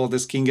 first of all, the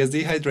skin gets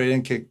dehydrated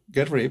and can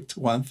get ripped,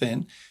 one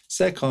thing.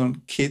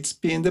 Second, kids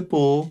pee in the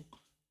pool.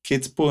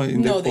 Kids poo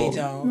in the pool. No, they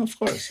don't. Of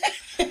course.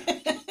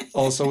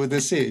 Also with the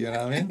sea, you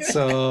know what I mean?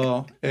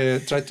 So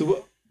try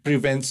to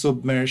prevent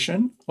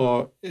submersion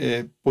or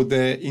put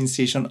the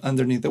incision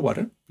underneath the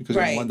water because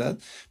you don't want that.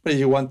 But if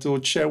you want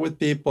to share with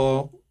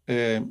people,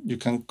 you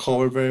can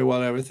cover very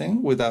well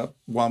everything with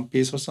one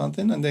piece or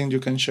something, and then you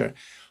can share.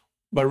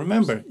 But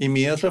remember,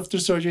 immediately after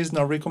surgery is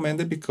not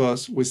recommended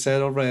because we said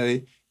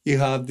already, you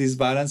have this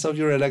balance of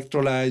your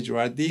electrolytes, you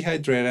are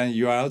dehydrated, and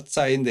you are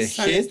outside in the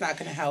sun heat. Is not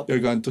going to help. You're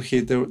going to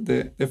hit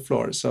the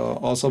floor. So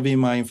also be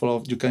mindful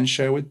of, you can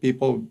share with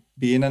people,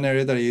 be in an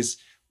area that is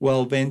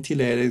well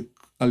ventilated,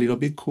 a little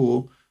bit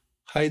cool,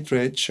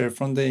 hydrate, share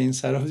from the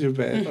inside of your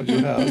bed or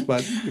your house.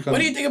 But what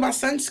do you think about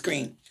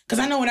sunscreen? Because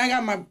I know when I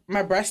got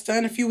my breast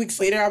done a few weeks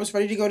later, I was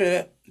ready to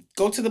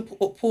go to the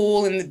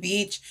pool and the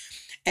beach.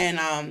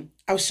 And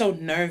I was so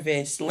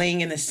nervous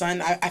laying in the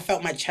sun. I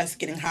felt my chest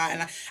getting hot.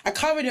 And I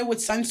covered it with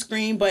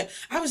sunscreen, but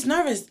I was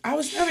nervous.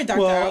 Dr.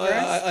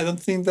 Alvarez. I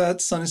don't think that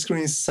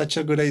sunscreen is such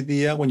a good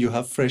idea when you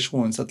have fresh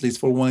wounds, at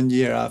least for 1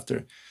 year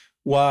after.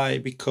 Why?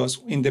 Because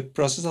in the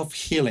process of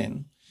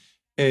healing,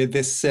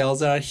 the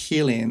cells that are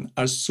healing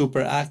are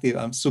super active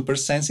and super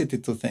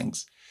sensitive to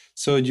things.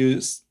 So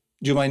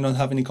you might not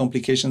have any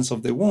complications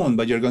of the wound,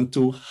 but you're going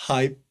to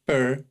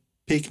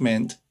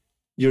hyperpigment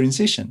your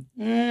incision.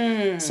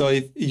 So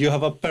if you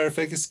have a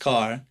perfect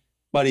scar,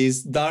 but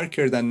it's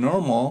darker than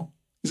normal,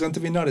 it's going to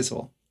be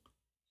noticeable.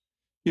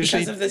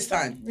 Usually, because of the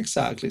sun.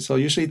 Exactly. So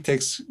usually it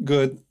takes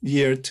good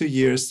 2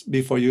 years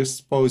before you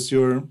expose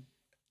your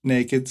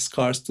naked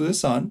scars to the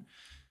sun.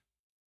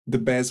 The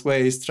best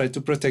way is try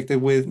to protect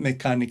it with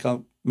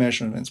mechanical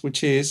measurements,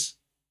 which is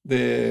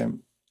the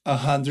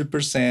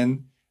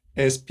 100%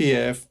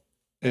 SPF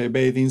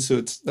bathing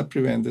suits that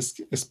prevent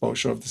the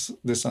exposure of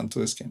the sun to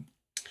the skin.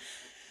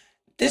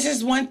 This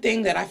is one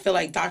thing that I feel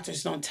like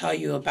doctors don't tell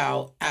you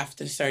about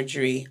after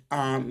surgery.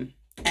 And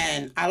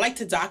I like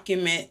to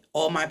document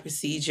all my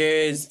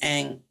procedures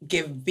and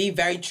be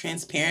very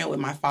transparent with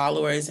my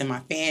followers and my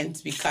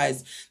fans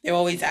because they're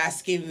always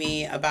asking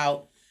me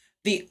about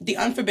the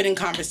unforbidden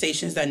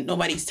conversations that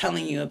nobody's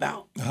telling you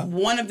about. Uh-huh.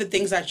 One of the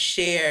things I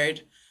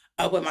shared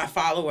with my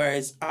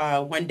followers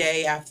one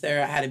day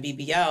after I had a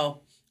BBL,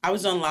 I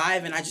was on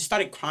live and I just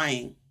started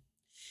crying.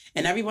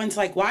 And everyone's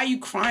like, why are you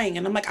crying?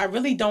 And I'm like, I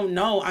really don't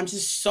know. I'm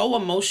just so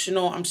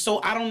emotional.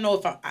 I don't know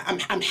if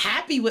I'm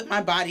happy with my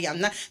body.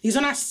 I'm not, these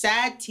are not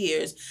sad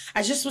tears.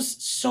 I just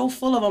was so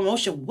full of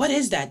emotion. What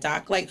is that,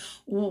 Doc? Like,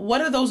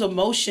 what are those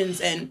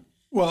emotions? And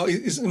well,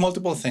 it's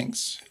multiple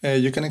things.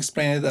 You can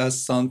explain it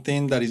as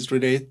something that is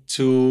related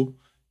to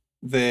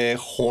the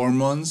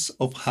hormones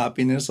of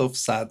happiness, of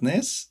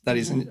sadness that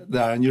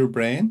that are in your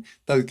brain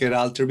that get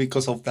altered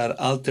because of that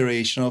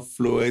alteration of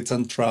fluids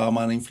and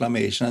trauma and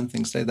inflammation and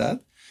things like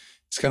that.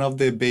 It's kind of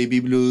the baby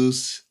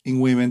blues in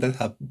women that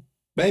have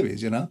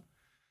babies,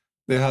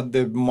 They have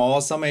the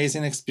most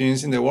amazing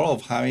experience in the world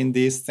of having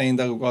this thing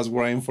that was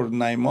growing for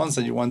 9 months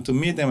and you want to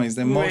meet them. It's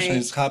the emotion,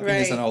 it's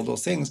happiness and all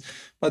those things.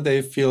 But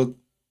they feel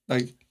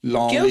like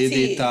lonely,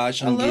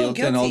 detached, and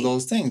guilty and all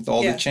those things.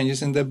 All the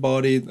changes in the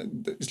body,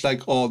 it's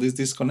like all these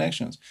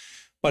disconnections.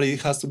 But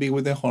it has to be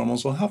with the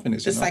hormones of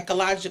happiness. The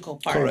psychological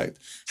part. Correct.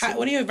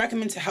 What do you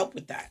recommend to help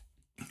with that?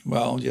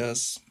 Well,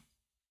 just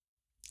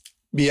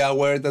be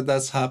aware that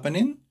that's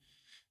happening.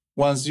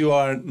 Once you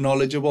are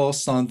knowledgeable of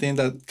something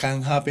that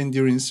can happen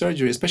during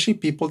surgery, especially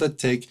people that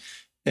take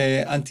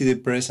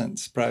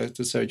antidepressants prior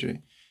to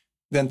surgery.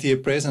 The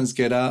antidepressants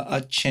get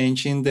a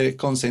change in the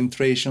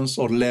concentrations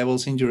or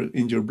levels in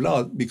your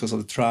blood because of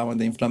the trauma and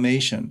the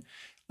inflammation.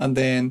 And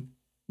then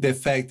the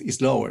effect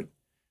is lowered.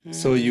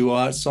 So you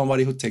are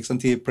somebody who takes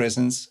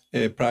antidepressants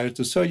prior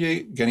to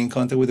surgery, get in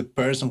contact with the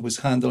person who's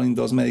handling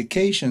those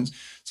medications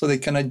so they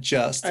can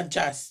adjust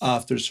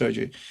after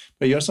surgery.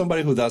 But you're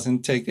somebody who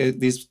doesn't take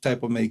these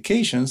type of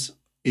medications.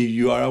 If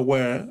you are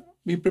aware,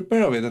 be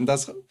prepared of it. And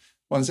that's,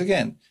 once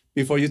again,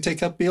 before you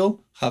take a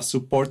pill, have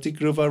supportive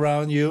group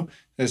around you.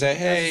 They say,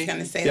 hey,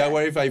 be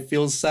aware if I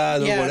feel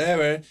sad or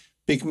whatever,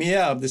 pick me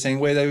up. The same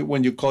way that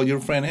when you call your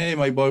friend, hey,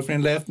 my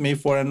boyfriend left me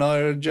for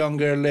another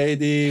younger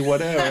lady,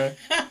 whatever.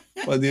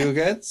 What do you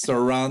get?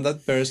 Surround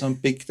that person,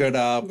 pick it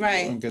up.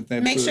 Right. And get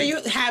them Make sure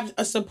you have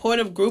a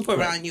supportive group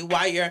around you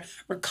while you're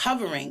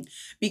recovering,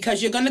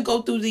 because you're going to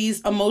go through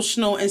these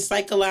emotional and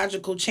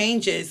psychological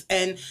changes,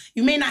 and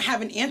you may not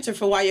have an answer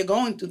for why you're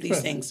going through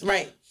these things.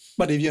 Right.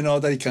 But if you know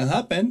that it can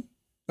happen,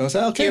 you'll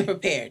say, okay. You're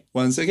prepared.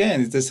 Once again,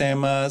 it's the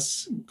same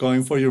as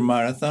going for your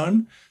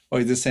marathon,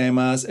 or it's the same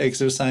as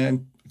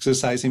exercising,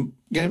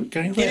 getting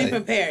ready. Getting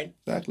prepared.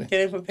 Exactly.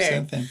 Getting prepared.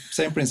 Same thing.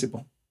 Same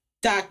principle.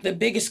 Doc, the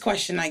biggest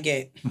question I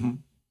get.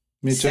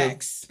 Me too.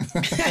 Sex.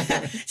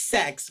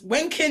 Sex.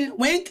 When can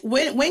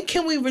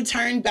we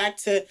return back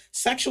to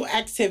sexual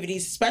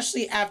activities,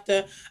 especially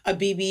after a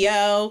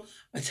BBL,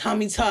 a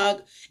tummy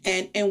tuck,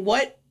 and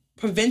what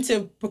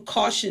preventive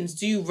precautions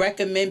do you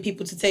recommend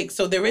people to take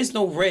so there is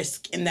no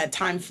risk in that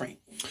time frame?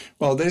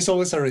 Well, there is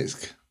always a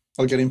risk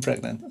of getting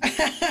pregnant.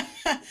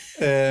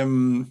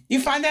 You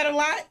find that a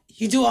lot?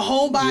 You do a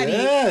whole body.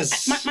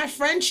 Yes. My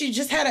friend, she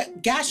just had a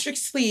gastric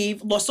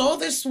sleeve, lost all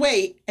this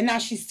weight, and now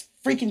she's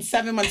freaking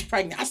 7 months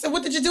pregnant. I said,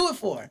 what did you do it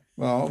for?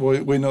 Well,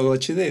 we know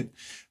what she did.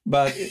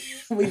 But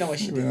we know what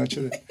she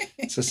did.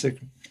 It's a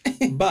secret.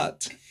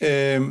 But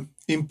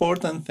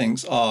important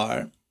things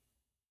are,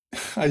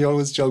 I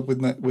always joke with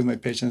my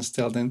patients,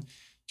 tell them, do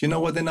you know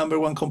what the number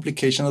one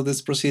complication of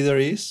this procedure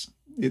is?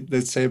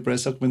 Let's say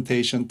breast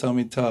augmentation,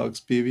 tummy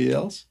tucks,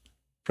 BBLs.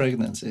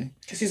 Pregnancy.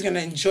 Because he's going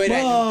to enjoy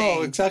that new thing.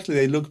 Oh, exactly.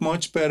 They look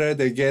much better.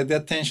 They get the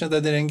attention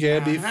that they didn't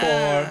get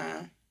before.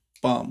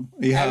 Boom.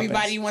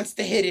 Everybody wants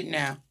to hit it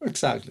now.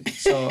 Exactly.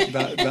 So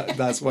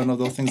that's one of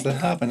those things that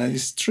happen. And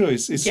it's true.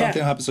 It's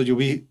something happens. So you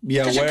be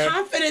aware. Because your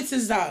confidence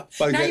is up.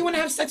 Now you want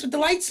to have sex with the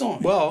lights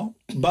on. Well,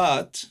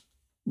 but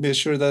be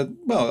sure that,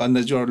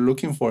 unless you're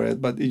looking for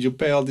it, but if you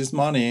pay all this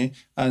money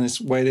and it's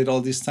waited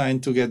all this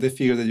time to get the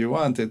figure that you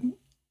wanted,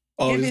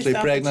 obviously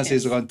pregnancy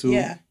is going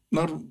to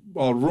not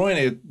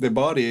ruin the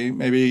body,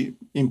 maybe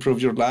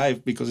improve your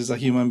life because it's a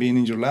human being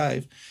in your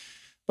life.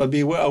 But be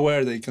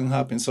aware that it can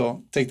happen.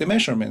 So take the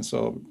measurements.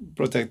 So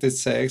protected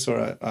sex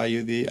or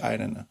IUD, I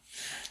don't know.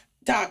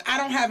 Doc, I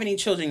don't have any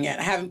children yet.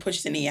 I haven't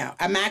pushed any out.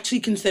 I'm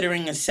actually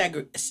considering a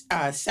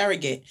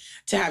surrogate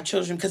to have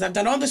children because I've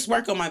done all this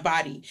work on my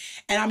body.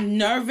 And I'm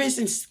nervous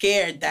and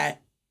scared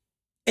that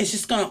it's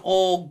just going to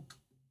all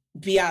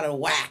be out of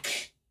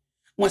whack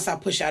once I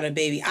push out a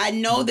baby. I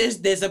know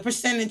there's a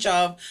percentage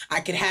of I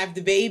could have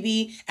the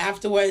baby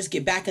afterwards,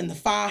 get back in the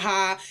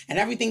faja, and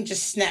everything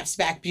just snaps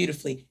back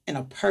beautifully in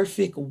a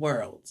perfect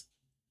world.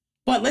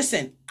 But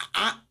listen,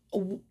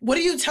 what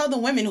do you tell the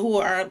women who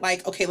are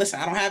like, okay, listen,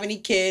 I don't have any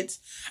kids.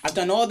 I've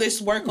done all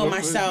this work on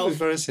myself. It's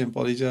very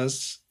simple. It's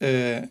just,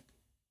 if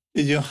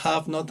you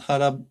have not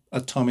had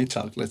a tummy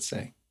tuck, let's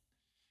say,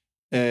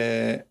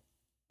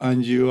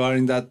 and you are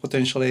in that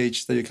potential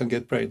age that you can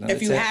get pregnant.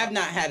 If you have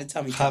not had a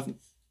tummy tuck.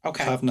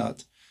 Have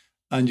not.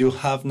 And you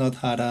have not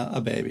had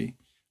a baby.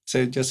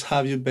 So just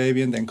have your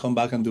baby and then come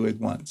back and do it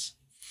once.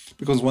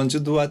 Because once you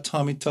do a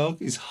tummy tuck,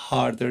 it's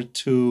harder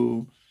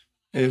to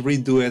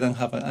redo it and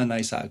have a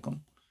nice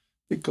outcome.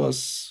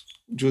 Because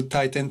you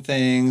tighten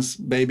things,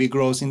 baby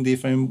grows in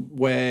different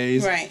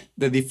ways. Right.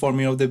 The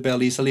deformity of the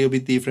belly is a little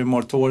bit different,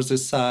 more towards the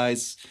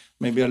sides,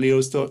 maybe a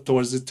little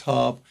towards the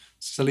top.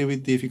 It's a little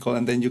bit difficult,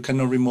 and then you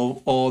cannot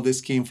remove all the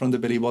skin from the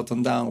belly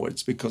button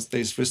downwards because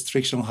there's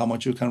restriction on how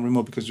much you can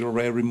remove because you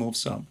already removed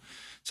some.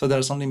 So there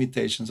are some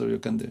limitations that you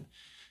can do.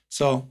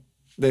 So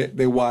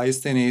the wise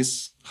thing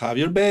is have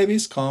your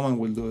babies come and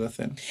we'll do the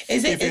thing.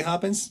 If it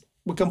happens,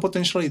 we can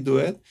potentially do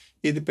it.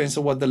 It depends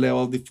on what the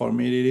level of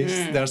deformity is.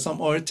 There are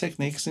some other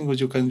techniques in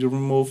which you can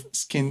remove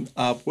skin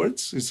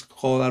upwards. It's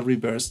called a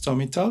reverse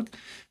tummy tuck.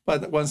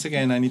 But once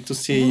again, I need to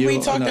see you. We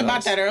talked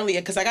about that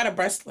earlier because I got a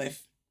breast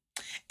lift.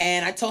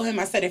 And I told him,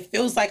 I said, it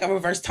feels like a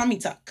reverse tummy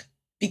tuck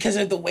because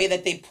of the way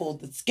that they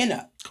pulled the skin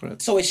up.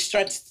 Correct. So it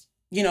stretched,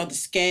 the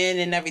skin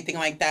and everything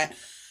like that.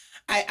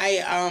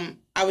 I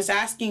was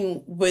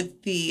asking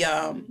with the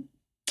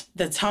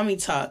tummy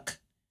tuck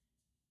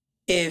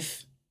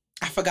if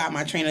I forgot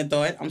my train of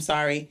thought. I'm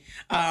sorry.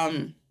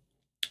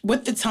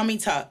 With the tummy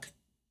tuck,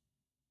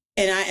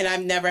 and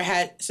I've never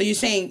had. So you're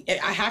saying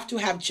I have to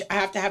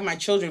have my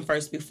children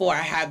first before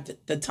I have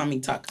the tummy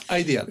tuck.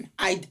 Ideally.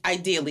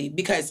 Ideally,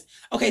 because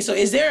so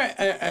is there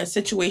a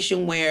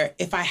situation where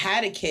if I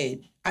had a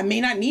kid, I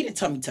may not need a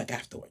tummy tuck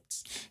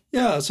afterwards?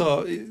 Yeah.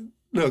 So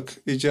look,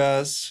 it's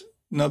just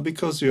not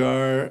because you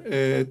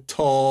are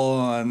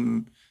tall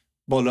and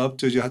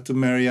voluptuous, you have to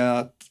marry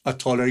a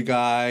taller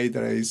guy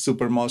that is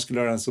super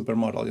muscular and super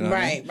model. You know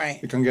right, what I mean?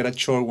 Right. You can get a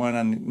short one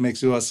and it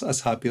makes you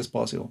as happy as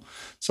possible.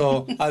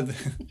 So at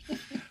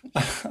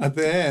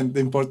the end, the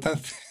important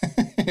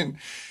thing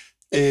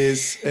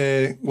is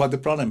what the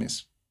problem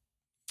is.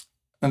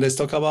 And let's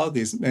talk about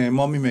this,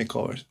 mommy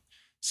makeover.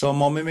 So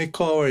mommy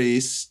makeover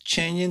is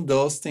changing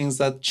those things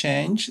that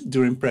change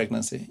during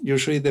pregnancy,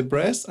 usually the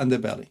breast and the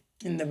belly.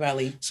 In the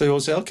belly. So you will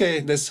say,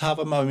 okay, let's have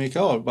a mommy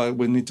makeover, but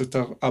we need to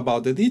talk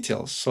about the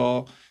details.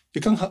 So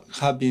you can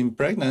have been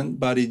pregnant,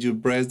 but if your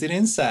breast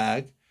didn't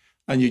sag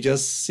and you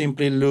just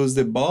simply lose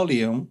the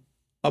volume,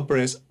 a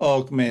breast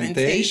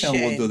augmentation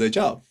will do the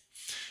job.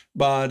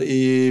 But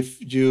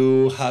if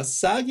you have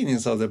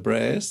sagginess of the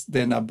breast,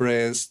 then a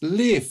breast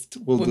lift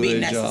will do the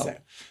job. Okay.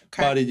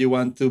 But if you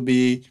want to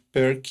be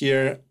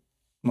perkier,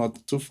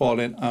 not too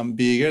fallen and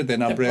bigger,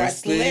 then a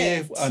breast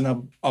lift and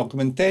an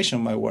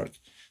augmentation might work.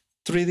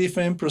 3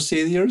 different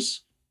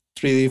procedures,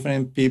 3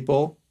 different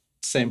people,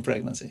 same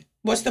pregnancy.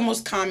 What's the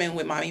most common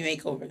with mommy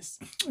makeovers?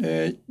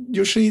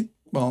 Usually,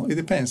 well, it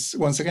depends.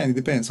 Once again, it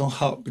depends on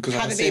how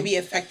the baby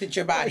affected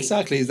your body.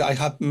 Exactly. I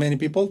have many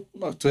people.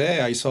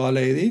 Today, I saw a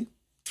lady,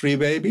 3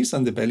 babies,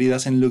 and the belly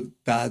doesn't look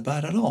that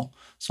bad at all.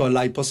 So a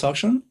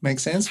liposuction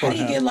makes sense for her. How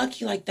do you get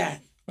lucky like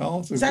that?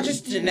 Well, is that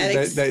just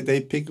genetics?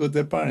 They pick with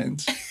their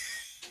parents.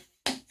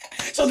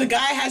 So the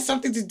guy has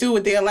something to do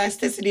with the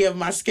elasticity of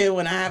my skin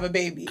when I have a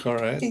baby.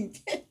 Correct.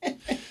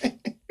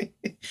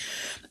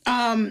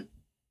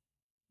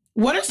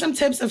 What are some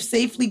tips of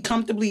safely,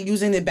 comfortably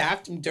using the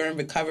bathroom during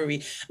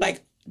recovery?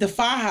 Like the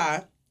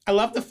faja, I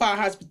love the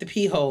fajas with the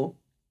pee hole.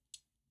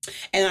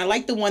 And I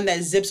like the one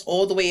that zips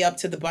all the way up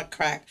to the butt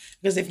crack.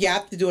 Because if you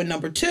have to do a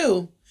number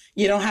 2,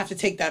 you don't have to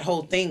take that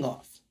whole thing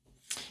off.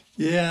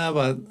 Yeah,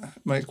 but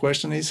my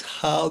question is,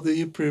 how do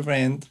you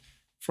prevent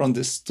from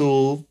the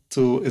stool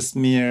to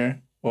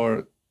smear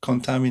or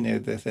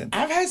contaminate the thing?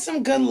 I've had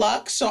some good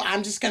luck, so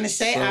I'm just gonna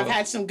say I've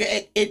had some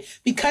good. It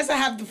because I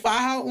have the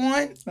faja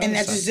on and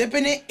that's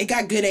zipping it. It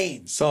got good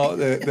aim. So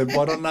the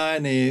bottom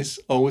line is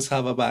always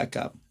have a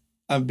backup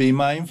and be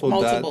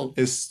mindful that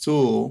a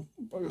stool.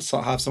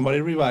 So have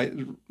somebody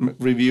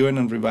reviewing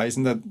and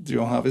revising that you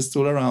don't have a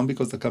stool around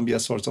because that can be a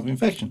source of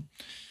infection.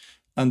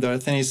 And the other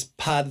thing is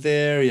pad the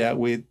area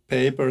with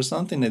paper or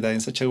something like that in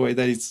such a way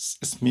that it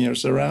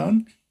smears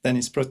around, then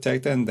it's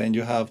protected, and then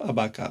you have a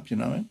backup. You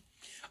know what I mean?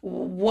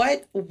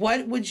 What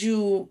would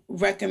you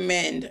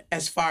recommend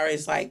as far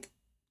as like,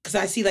 because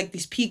I see like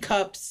these pee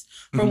cups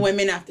for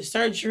women after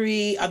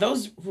surgery. Are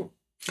those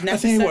necessary? I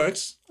think it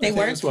works. They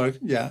work?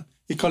 Yeah.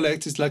 It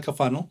collects, it's like a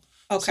funnel.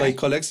 Okay. So it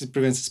collects, it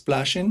prevents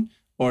splashing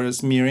or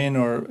smearing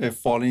or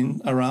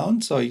falling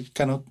around. So it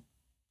kind of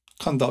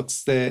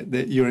conducts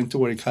the urine to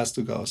where it has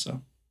to go.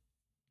 So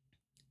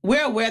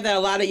we're aware that a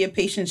lot of your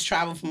patients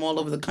travel from all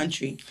over the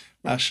country.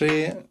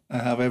 Actually, I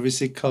have every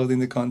zip code in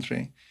the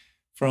country.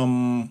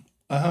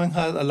 I haven't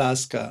had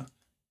Alaska.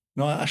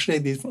 No, actually I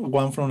did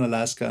one from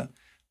Alaska,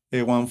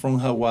 one from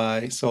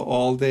Hawaii. So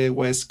all the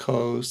West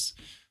Coast,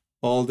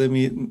 all the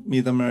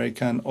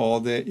Mid-American, all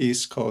the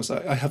East Coast.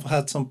 I have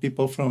had some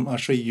people from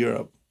actually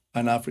Europe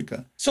and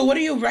Africa. So what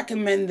do you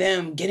recommend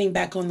them getting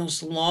back on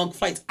those long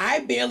flights? I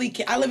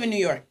live in New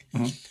York.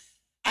 Mm-hmm.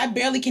 I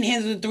barely can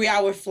handle the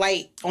 3-hour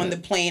flight on the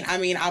plane. I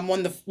mean,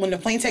 when the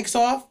plane takes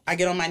off, I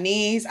get on my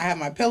knees, I have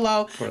my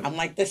pillow, correct. I'm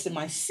like this in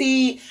my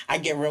seat, I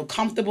get real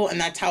comfortable, and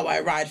that's how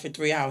I ride for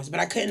 3 hours. But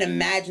I couldn't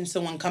imagine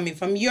someone coming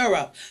from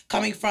Europe,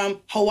 coming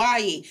from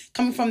Hawaii,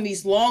 coming from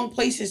these long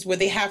places where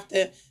they have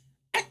to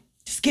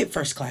just get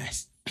first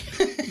class.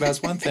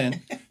 That's one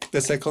thing.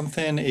 The second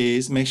thing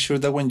is make sure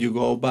that when you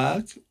go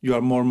back, you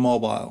are more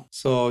mobile.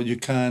 So you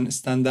can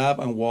stand up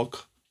and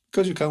walk,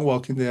 because you can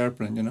walk in the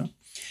airplane, you know?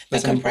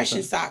 That's the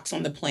compression socks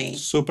on the plane.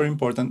 Super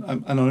important.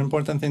 Another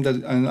important thing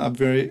that I'm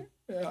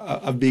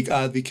a big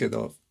advocate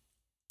of.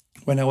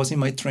 When I was in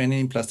my training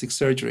in plastic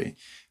surgery,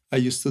 I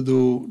used to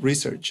do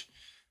research,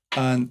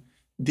 and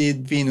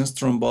did venous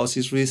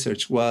thrombosis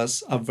research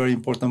was a very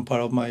important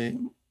part of my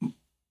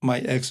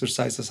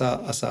exercise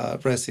as a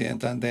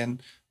resident, and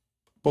then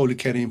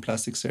publicating in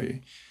plastic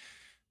surgery.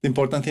 The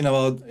important thing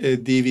about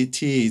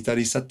DVT is that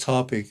it's a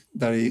topic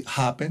that it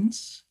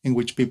happens in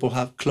which people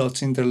have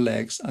clots in their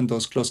legs and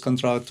those clots can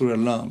travel to their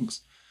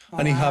lungs.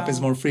 And it happens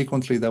more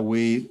frequently than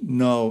we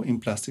know in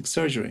plastic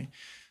surgery.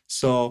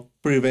 So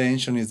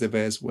prevention is the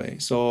best way.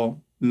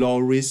 So low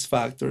risk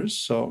factors.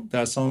 So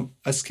there are some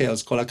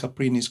scales called a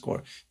Caprini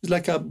score. It's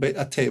like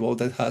a table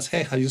that has,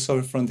 hey, have you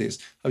suffered from this?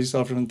 Have you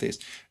suffered from this?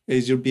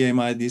 Is your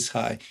BMI this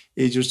high?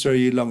 Is your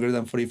surgery longer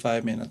than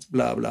 45 minutes?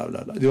 Blah, blah,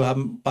 blah, blah. Do you have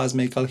past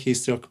medical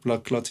history of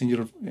blood clots in your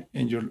life?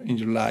 In your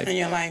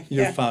life. In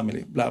your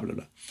family, blah, blah,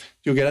 blah.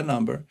 You get a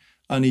number.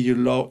 And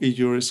if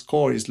your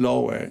score is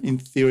lower, in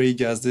theory,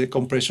 just the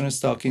compression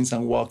stockings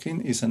and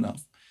walking is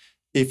enough.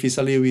 If it's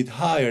a little bit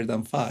higher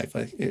than 5,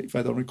 if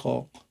I don't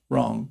recall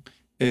wrong,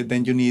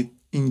 then you need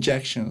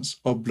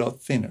injections of blood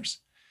thinners.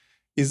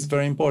 It's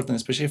very important,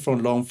 especially for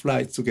long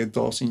flights, to get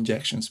those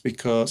injections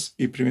because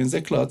it prevents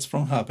the clots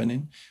from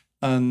happening,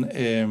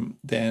 and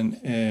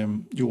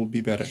then you will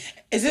be better.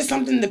 Is this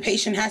something the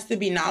patient has to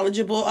be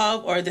knowledgeable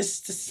of, or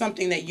this is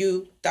something that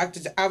you, Dr.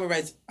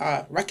 Alvarez,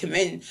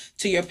 recommend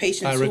to your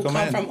patients who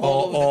come from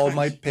all over the country? All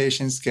my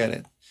patients get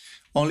it.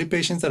 Only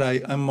patients that I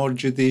am more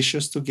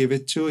judicious to give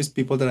it to is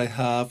people that I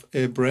have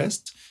a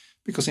breast,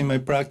 because in my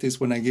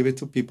practice, when I give it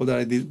to people that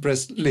I did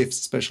breast lifts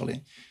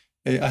especially,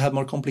 I had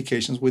more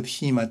complications with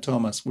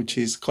hematomas, which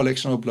is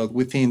collection of blood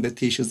within the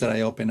tissues that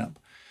I open up.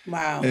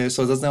 Wow.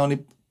 So that's the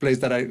only place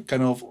that I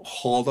kind of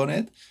hold on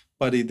it.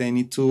 But if they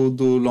need to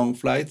do long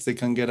flights, they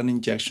can get an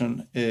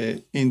injection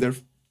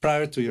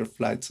prior to your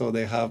flight, so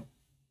they have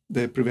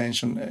the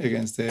prevention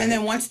against the... And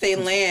then once they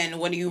land,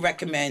 what do you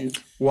recommend?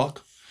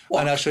 Walk.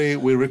 And actually,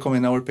 we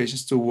recommend our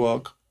patients to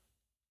walk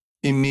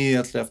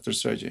immediately after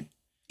surgery.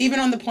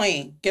 Even on the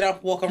plane, get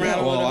up, walk around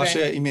a little bit.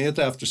 Actually,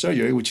 immediately after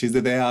surgery, which is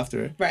the day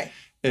after. Right.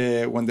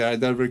 When they're at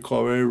the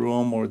recovery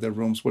room or the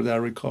rooms where they're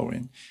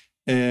recovering.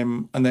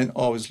 And then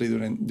obviously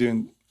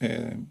during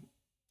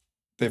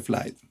the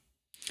flight.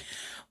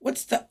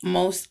 What's the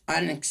most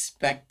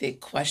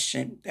unexpected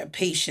question that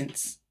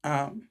patients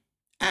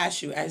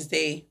ask you as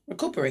they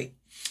recuperate?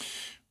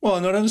 Well,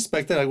 not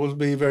unexpected. I will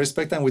be very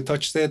expectant. And we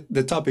touched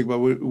the topic, but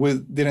we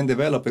didn't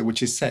develop it,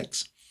 which is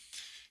sex.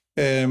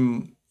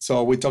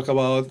 So we talk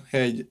about,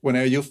 hey,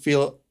 whenever you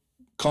feel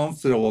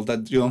comfortable,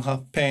 that you don't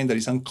have pain, that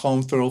is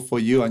uncomfortable for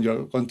you, and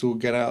you're going to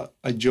get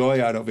a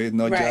joy out of it,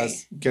 not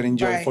just getting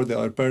joy for the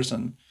other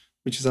person,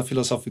 which is a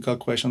philosophical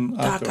question.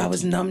 Doc, I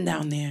was numb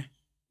down there.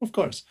 Of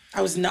course.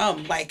 I was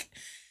numb. Like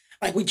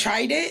we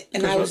tried it,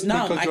 and I was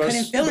numb. I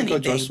couldn't feel anything.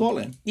 Because you're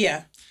swollen.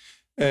 Yeah.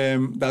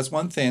 That's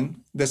one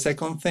thing. The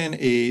second thing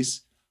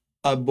is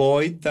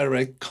avoid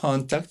direct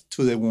contact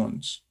to the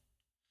wounds.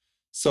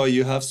 So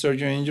you have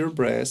surgery in your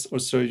breast or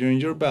surgery in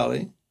your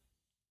belly,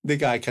 the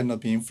guy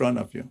cannot be in front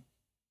of you.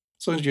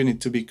 So you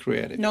need to be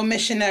creative. No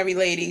missionary,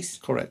 ladies.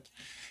 Correct.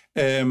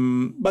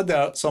 But there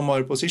are some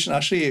other positions.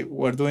 Actually,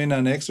 we're doing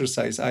an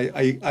exercise.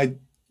 I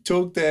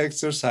took the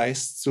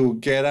exercise to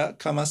get a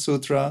Kama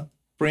Sutra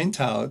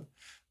printout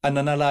and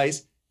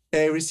analyze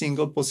every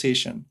single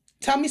position.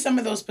 Tell me some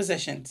of those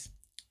positions.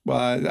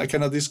 Well, I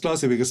cannot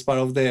disclose it because part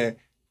of the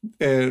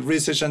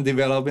research and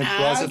development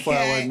process for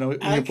our new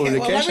publication.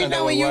 Well, let me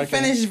know when you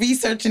finish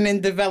researching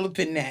and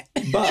developing that.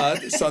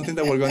 But something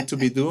that we're going to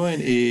be doing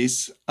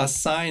is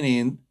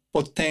assigning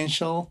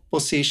potential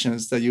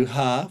positions that you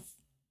have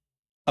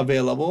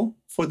available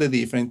for the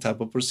different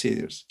type of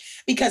procedures.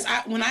 Because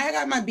when I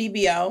got my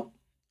BBL,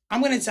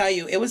 I'm going to tell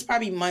you, it was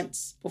probably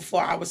months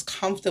before I was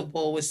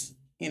comfortable with,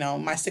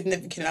 my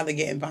significant other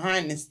getting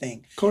behind this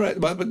thing. Correct.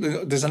 But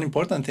there's an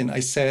important thing.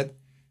 I said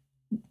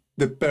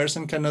the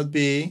person cannot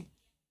be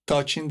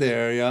touching the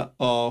area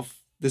of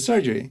the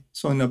surgery.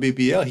 So in a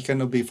BBL, he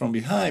cannot be from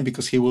behind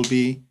because he will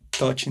be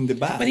touching the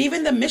back. But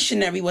even the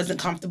missionary wasn't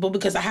comfortable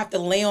because I have to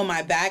lay on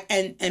my back.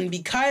 And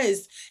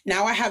because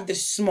now I have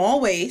this small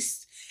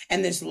waist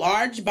and this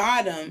large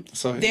bottom,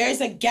 so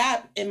there's a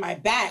gap in my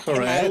back, in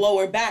my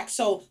lower back.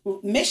 So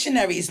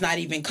missionary is not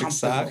even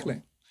comfortable.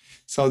 Exactly.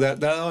 So there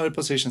are other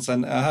positions.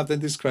 And I have them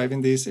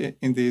describing this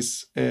in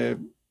this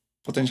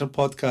potential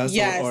podcast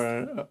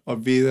or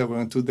video we're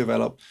going to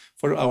develop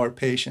for our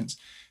patients.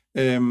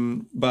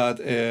 But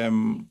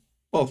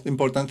the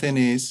important thing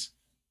is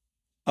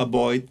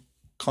avoid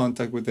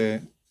contact with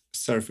the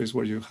surface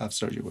where you have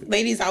surgery with.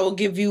 Ladies, I will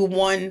give you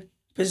one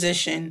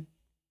position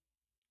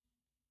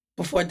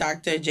before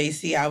Dr.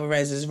 J.C.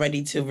 Alvarez is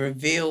ready to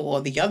reveal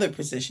all the other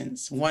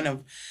positions. One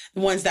of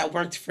the ones that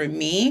worked for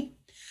me,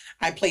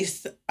 I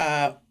placed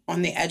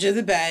on the edge of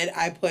the bed,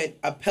 I put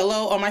a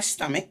pillow on my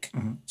stomach.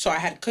 Mm-hmm. So I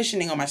had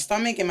cushioning on my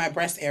stomach and my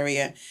breast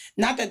area.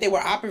 Not that they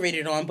were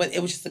operated on, but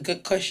it was just a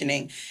good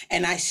cushioning.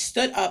 And I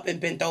stood up and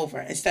bent over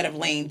instead of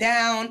laying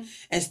down,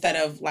 instead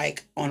of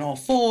like on all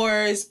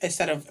fours,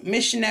 instead of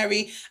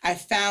missionary. I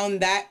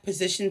found that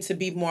position to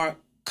be more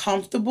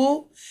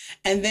comfortable.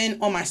 And then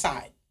on my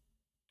side,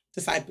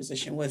 the side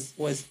position was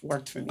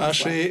worked for me.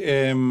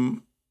 Actually,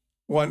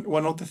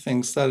 one of the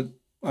things that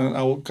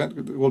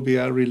will be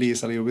a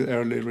release, a little bit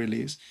early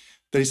release.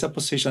 There is a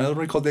position, I don't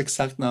recall the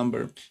exact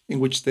number, in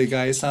which the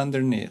guy is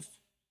underneath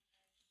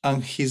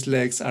and his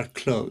legs are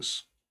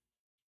closed.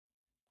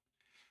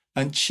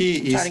 And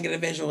she Trying to is get a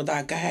visual,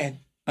 Doc. Go ahead.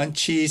 and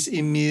she is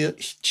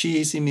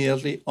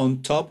immediately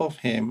on top of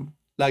him,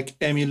 like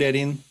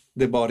emulating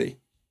the body.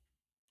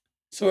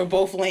 So we're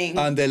both laying.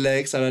 And the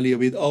legs are a little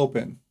bit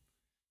open.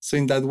 So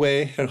in that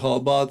way, her whole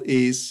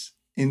body is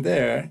in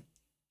there,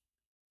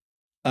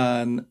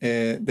 and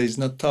there is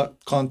no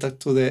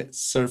contact to the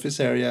surface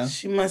area.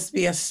 She must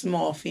be a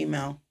small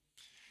female.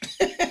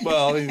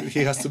 Well, he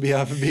has to be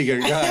a bigger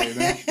guy. You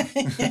know?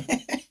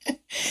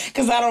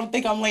 Because I don't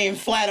think I'm laying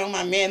flat on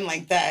my man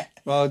like that.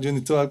 Well, you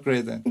need to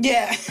upgrade then.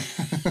 Yeah.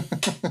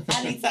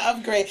 I need to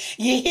upgrade.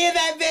 You hear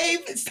that,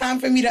 babe? It's time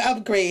for me to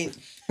upgrade.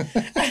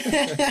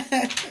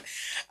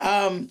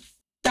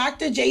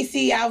 Dr.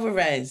 JC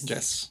Alvarez.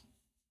 Yes.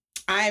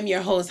 I am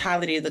your host,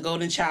 Holiday, the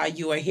Golden Child.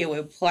 You are here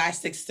with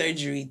Plastic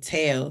Surgery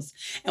Tales.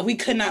 And we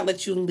could not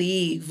let you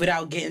leave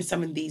without getting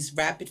some of these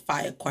rapid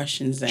fire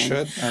questions in.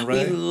 Sure, I'm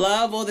ready. We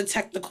love all the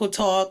technical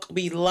talk.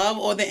 We love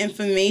all the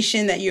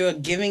information that you're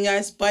giving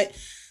us. But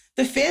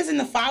the fans and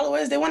the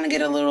followers, they want to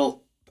get a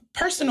little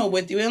personal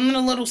with you and a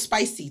little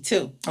spicy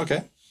too.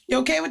 Okay. You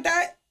okay with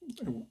that?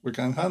 We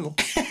can handle.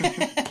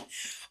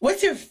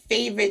 What's your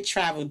favorite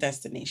travel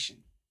destination?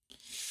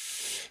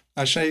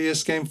 Actually, I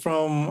just came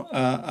from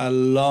a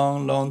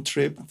long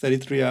trip,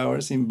 33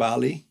 hours in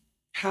Bali.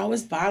 How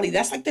is Bali?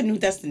 That's like the new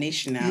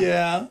destination now.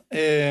 Yeah,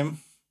 a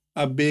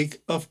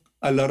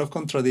lot of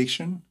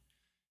contradiction.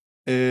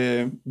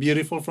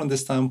 Beautiful from the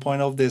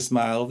standpoint of the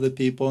smile of the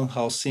people and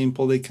how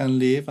simple they can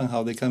live and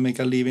how they can make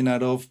a living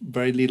out of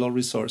very little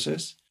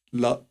resources.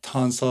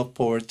 Tons of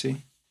poverty.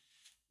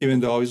 Even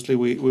though obviously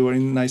we were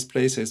in nice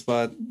places,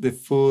 but the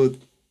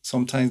food,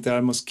 sometimes there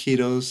are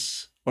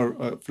mosquitoes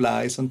or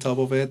flies on top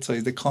of it. So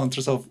it's the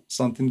contrast of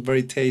something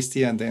very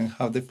tasty and then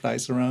how the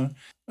flies around.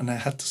 And I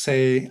have to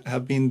say, I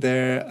have been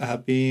there. I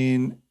have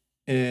been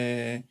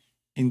in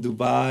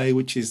Dubai,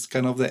 which is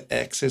kind of the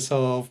excess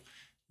of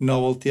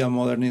novelty and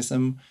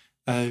modernism.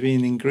 I have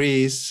been in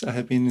Greece. I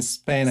have been in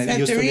Spain. I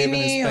used to live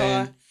in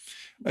Spain.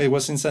 I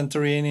was in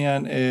Santorini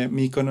and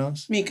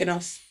Mykonos.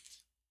 Mykonos.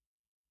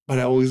 But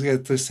I always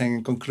get to the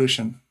same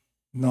conclusion.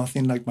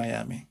 Nothing like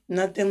Miami.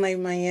 Nothing like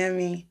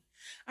Miami.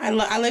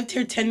 I lived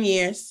here 10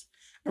 years.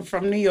 I'm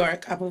from New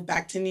York. I moved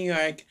back to New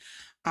York.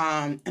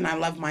 And I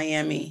love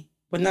Miami.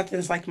 But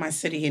nothing's like my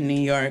city in New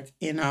York,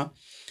 you know.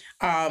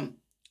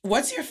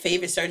 What's your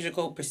favorite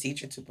surgical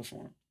procedure to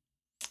perform?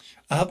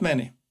 I have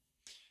many.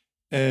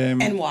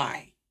 And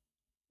why?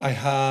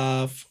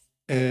 I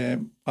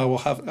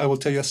will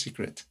tell you a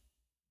secret.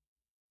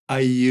 I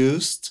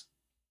used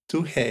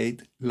to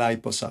hate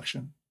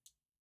liposuction.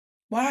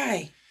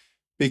 Why?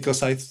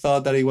 Because I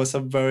thought that it was a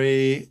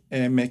very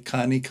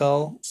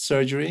mechanical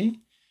surgery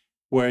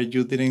where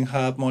you didn't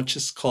have much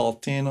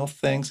sculpting of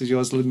things. It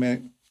was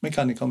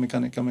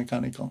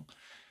mechanical.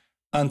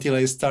 Until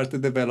I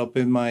started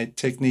developing my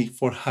technique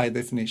for high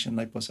definition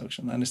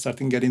liposuction and I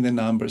started getting the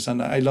numbers.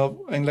 And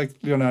I'm like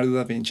Leonardo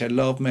da Vinci. I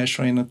love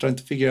measuring and trying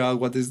to figure out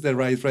what is the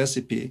right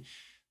recipe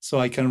so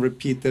I can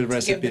repeat the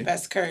recipe. Give the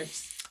best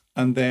curves.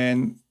 And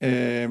then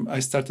I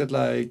started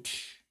like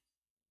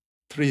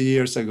 3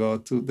 years ago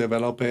to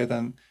develop it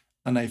and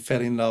I fell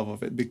in love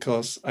with it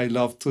because I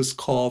love to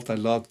sculpt, I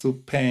love to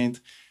paint,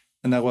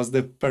 and that was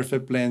the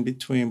perfect blend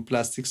between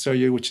plastic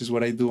surgery, which is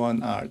what I do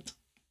on art.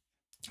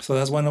 So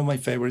that's one of my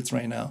favorites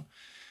right now.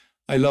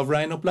 I love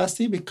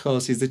rhinoplasty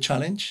because it's the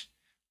challenge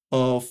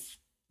of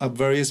a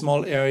very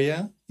small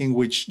area in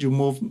which you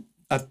move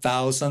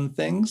 1,000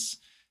 things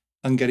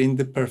and getting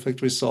the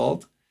perfect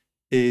result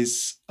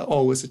is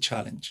always a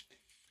challenge.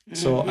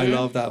 So I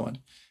love that one.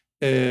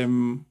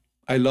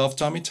 I love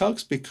tummy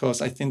tucks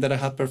because I think that I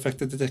have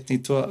perfected the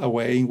technique to a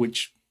way in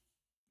which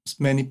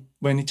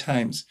many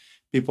times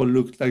people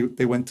look like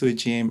they went to the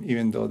gym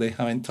even though they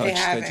haven't touched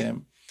the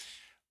gym.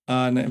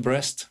 And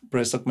breast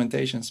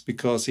augmentations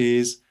because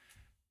it's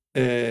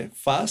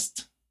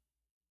fast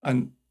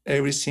and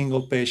every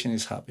single patient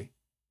is happy.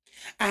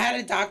 I had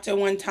a doctor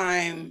one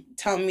time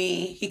tell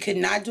me he could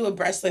not do a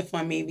breast lift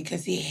on me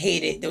because he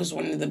hated, that was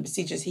one of the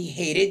procedures he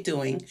hated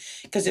doing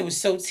because it was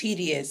so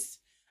tedious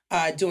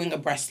doing a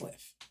breast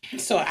lift.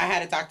 So I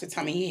had a doctor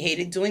tell me he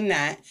hated doing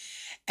that.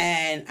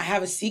 And I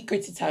have a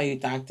secret to tell you,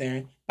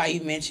 doctor, by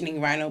you mentioning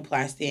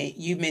rhinoplasty.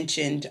 You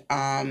mentioned,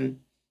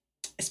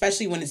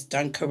 especially when it's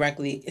done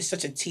correctly, it's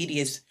such a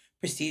tedious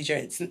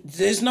procedure.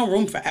 There's no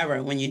room for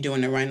error when you're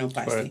doing a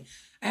rhinoplasty. Right.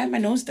 I had my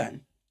nose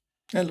done.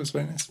 It looks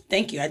very nice.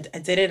 Thank you. I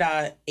did it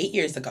 8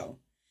 years ago.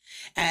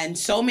 And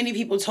so many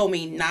people told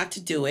me not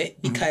to do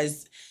it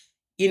because,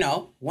 you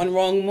know, one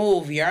wrong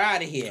move, you're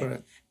out of here.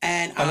 Correct.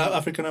 And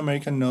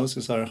African-American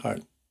noses are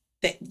hard.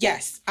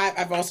 Yes,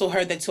 I've also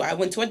heard that too. I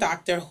went to a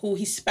doctor who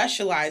he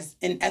specialized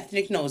in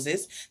ethnic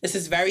noses. This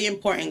is very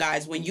important,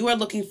 guys. When you are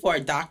looking for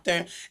a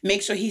doctor,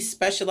 make sure he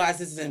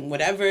specializes in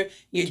whatever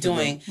you're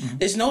doing.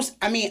 There's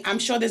I'm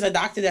sure there's a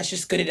doctor that's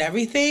just good at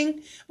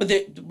everything,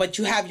 but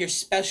you have your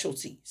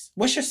specialties.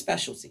 What's your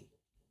specialty?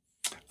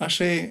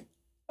 Actually,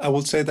 I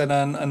would say that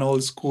I'm an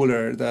old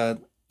schooler, that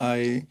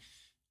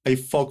I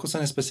focus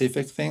on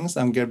specific things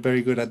and get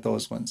very good at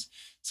those ones.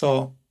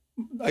 So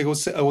I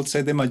would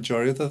say the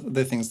majority of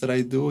the things that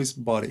I do is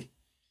body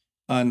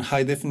and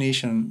high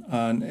definition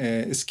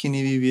and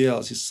skinny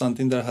BBLs is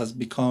something that has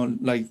become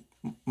like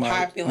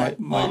Popular.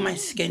 All my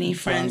skinny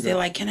friends, they're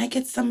like, "Can I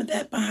get some of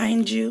that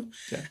behind you?"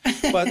 yeah.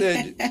 But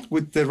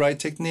with the right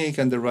technique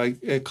and the right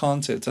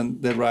concept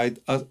and the right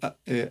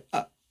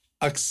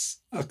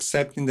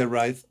accepting the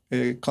right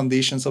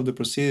conditions of the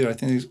procedure, I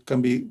think it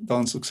can be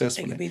done It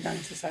successfully. can be done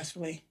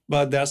successfully.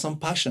 But there are some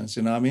passions,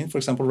 you know what I mean? For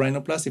example,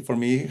 rhinoplasty for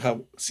me,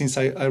 since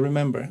I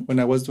remember when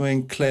I was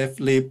doing cleft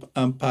lip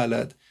and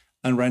palate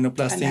and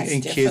rhinoplasty And that's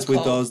in kids with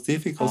difficult. those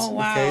difficult Oh,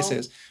 wow.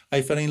 cases,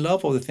 I fell in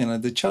love with the thing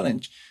and the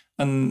challenge.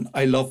 And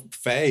I love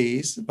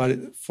face,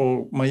 but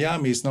for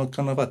Miami, it's not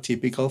kind of a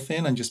typical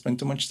thing, and you spend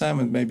too much time,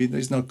 and maybe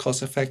it's not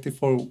cost effective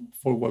for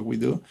what we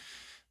do.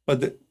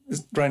 But the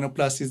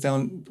rhinoplasty is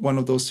one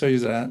of those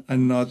surgeries that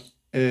I'm not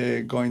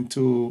going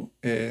to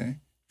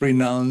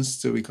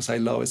renounce to because I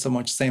love it so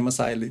much, same as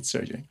eyelid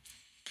surgery.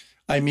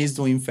 I miss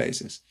doing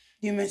faces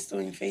You miss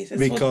doing faces.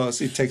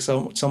 because it takes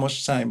so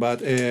much time,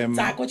 but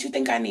Zach, what you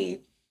think I need?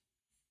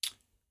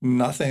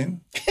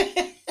 nothing.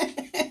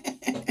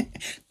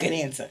 Good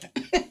answer.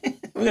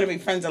 We're gonna be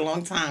friends a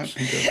long time.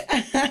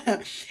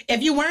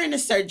 If you weren't a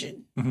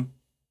surgeon,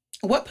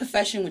 what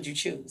profession would you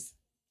choose,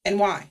 and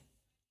why?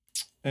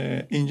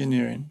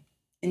 Engineering.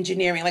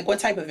 Engineering, like what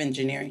type of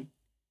engineering?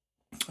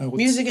 I would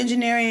Music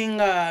engineering,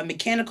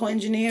 mechanical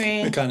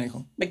engineering,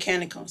 mechanical.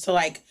 mechanical. So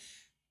like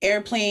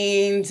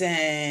airplanes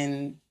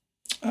and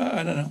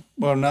I don't know.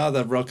 Well, now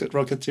that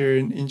rocketeer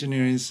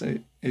engineering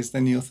is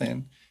the new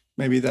thing.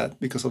 Maybe that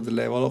because of the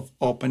level of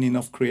opening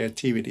of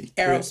creativity.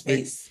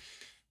 aerospace.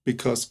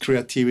 Because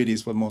creativity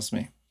is what moves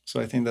me. So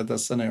I think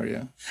that's an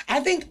area. I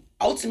think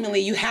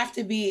ultimately you have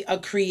to be a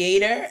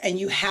creator and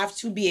you have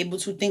to be able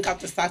to think out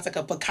the box like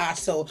a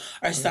Picasso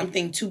or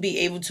something to be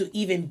able to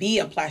even be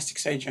a plastic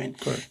surgeon.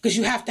 Because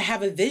you have to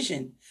have a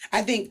vision.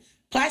 I think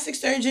plastic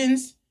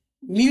surgeons,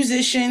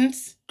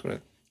 musicians,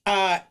 Correct.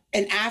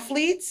 And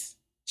athletes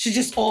should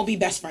just all be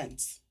best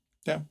friends.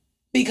 Yeah.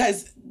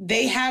 Because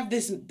they have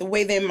the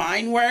way their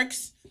mind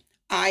works,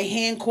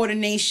 eye-hand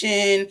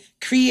coordination,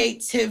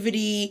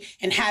 creativity,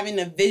 and having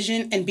a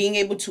vision and being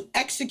able to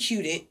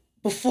execute it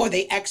before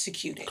they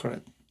execute it.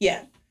 Correct.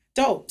 Yeah.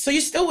 Dope. So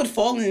you still would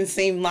fall in the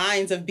same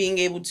lines of being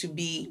able to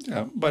be...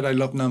 Yeah, but I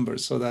love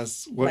numbers. So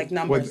that's Like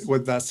numbers.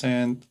 what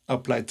doesn't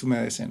apply to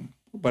medicine.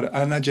 But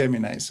I'm a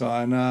Gemini, so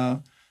I'm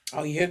a...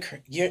 Oh, you're...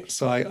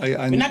 So I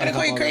We're not going to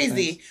call you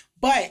crazy,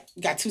 but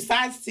you got two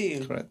sides to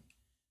you. Correct.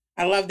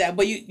 I love that.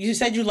 But you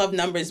said you love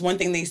numbers. One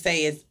thing they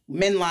say is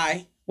men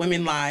lie,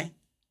 women lie,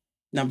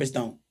 numbers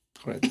don't.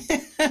 Correct.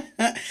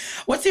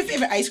 What's your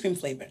favorite ice cream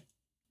flavor?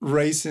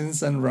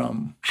 Raisins and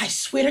rum. I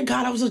swear to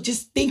God, I was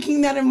just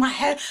thinking that in my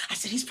head. I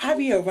said, he's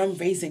probably a rum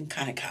raisin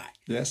kind of guy.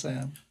 Yes, I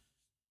am.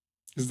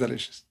 It's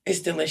delicious. It's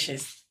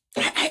delicious.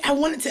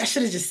 I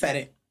should have just said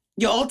it.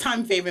 Your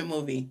all-time favorite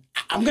movie.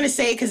 I'm going to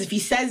say it because if he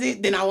says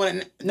it, then I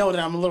want to know that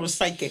I'm a little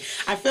psychic.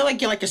 I feel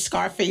like you're like a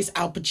Scarface,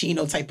 Al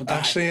Pacino type of guy.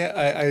 Actually,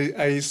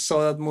 I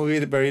saw that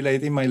movie very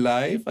late in my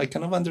life. I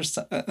kind of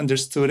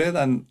understood it,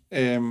 and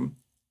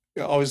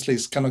obviously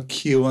it's kind of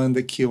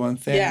the Cuban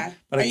thing. Yeah.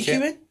 But Are you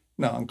Cuban?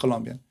 No, I'm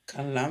Colombian.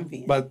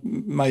 Colombian. But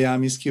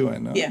Miami's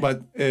Cuban. No? Yeah.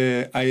 But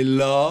I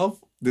love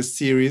the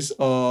series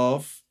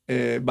of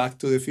Back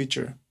to the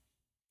Future.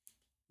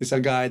 It's a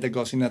guy that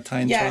goes in a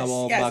time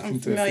travel back I'm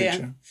into familiar. the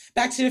future.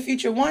 Back to the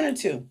Future 1 or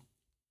 2?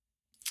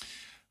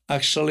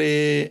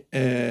 Actually,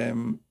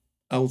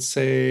 I would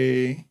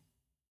say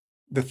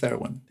the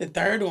third one. The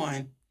third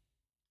one.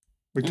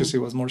 Because it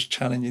was more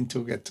challenging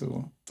to get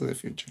to the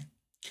future.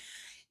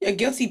 Your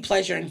guilty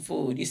pleasure in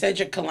food. You said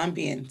you're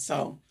Colombian,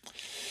 so...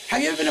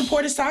 Have you ever been to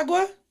Puerto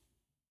Sagua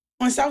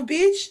on South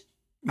Beach?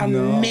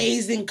 No.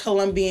 Amazing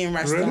Colombian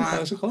restaurant. Really?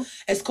 How's it called?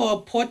 It's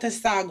called Puerto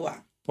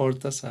Sagua.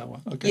 Puerto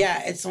Sagua. Okay.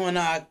 Yeah, it's on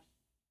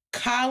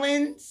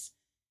Collins,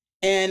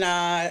 and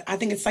I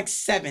think it's like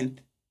 7th.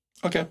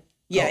 Okay.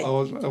 Yeah. I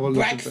will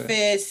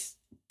breakfast,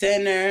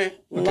 dinner,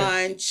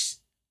 lunch,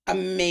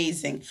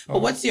 amazing.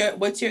 But what's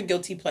your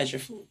guilty pleasure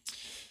food?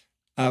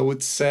 I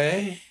would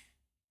say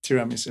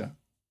tiramisu.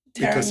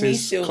 Because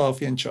it's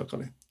coffee and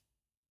chocolate.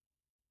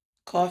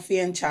 Coffee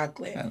and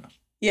chocolate. I know.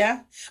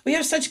 Yeah? We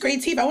have such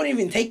great teeth. I wouldn't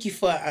even take you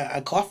for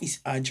a coffee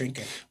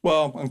drinker.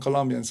 Well, I'm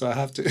Colombian, so I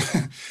have to.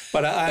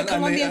 But the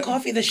Colombian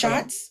coffee, the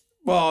shots?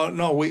 Well,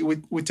 no,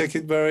 we take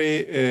it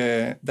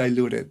very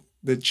diluted.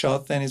 The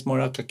shot thing is more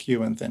like a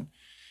Cuban thing.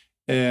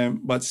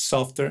 But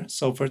softer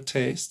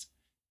taste,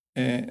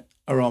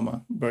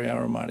 aroma, very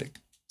aromatic.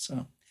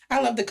 So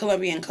I love the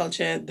Colombian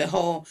culture, the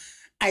whole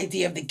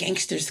idea of the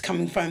gangsters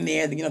coming from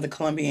there, the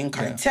Colombian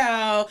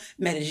cartel,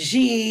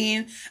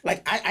 Medellin.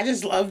 Like, I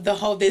just love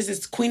there's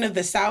this Queen of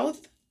the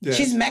South. Yes.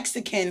 She's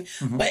Mexican,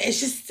 but it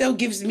just still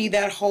gives me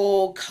that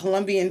whole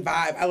Colombian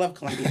vibe. I love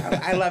Colombia.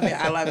 I love it.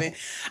 I love it.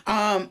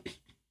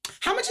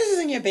 How much is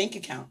in your bank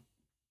account?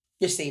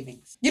 Your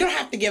savings? You don't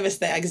have to give us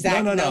the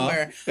exact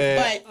number.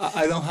 But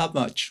I don't have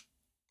much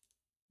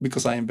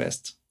because I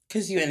invest.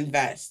 Because you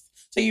invest.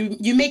 So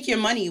you make your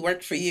money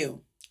work for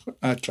you.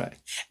 I try.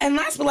 And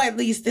last but not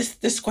least,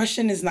 this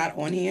question is not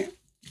on here,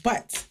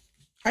 but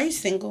are you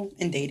single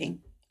and dating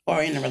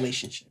or in a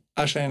relationship?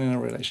 Actually, I'm in a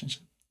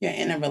relationship. You're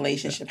in a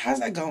relationship. How's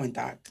that going,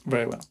 Doc?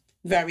 Very well.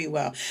 Very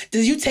well.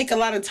 Does you take a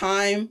lot of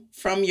time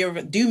from your...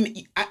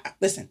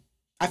 Listen,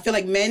 I feel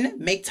like men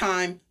make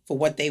time for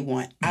what they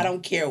want. I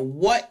don't care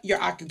what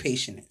your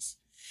occupation is.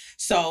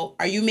 So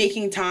are you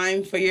making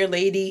time for your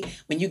lady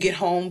when you get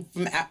home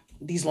from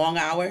these long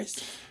hours?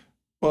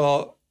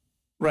 Well,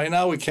 right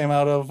now we came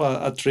out of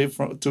a trip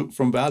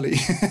from Bali,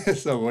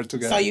 so we're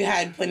together. So you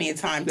had plenty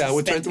of time to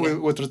we try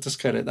to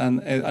schedule it.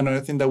 And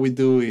another thing that we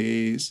do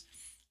is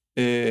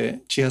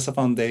she has a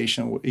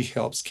foundation where it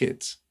helps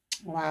kids.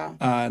 Wow.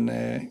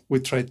 And we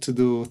try to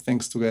do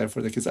things together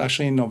for the kids.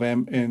 Actually,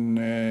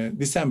 in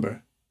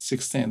December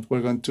 16th,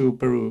 we're going to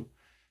Peru.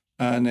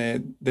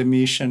 And the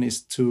mission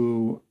is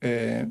to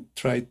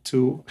try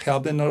to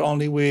help them not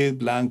only with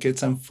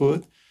blankets and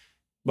food,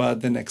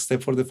 but the next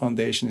step for the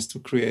foundation is to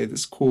create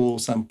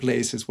schools and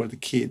places where the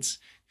kids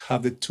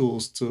have the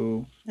tools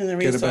to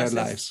get a better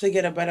life. To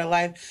get a better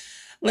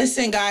life.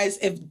 Listen, guys,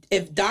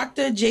 if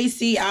Dr.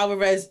 J.C.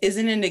 Alvarez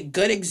isn't a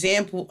good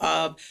example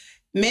of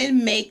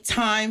men make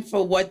time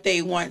for what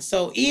they want.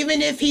 So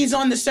even if he's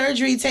on the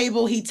surgery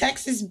table, he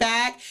texts us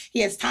back.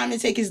 He has time to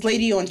take his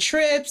lady on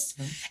trips.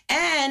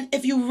 And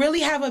if you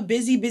really have a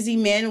busy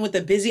man with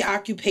a busy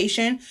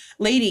occupation,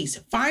 ladies,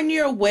 find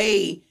your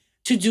way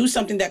to do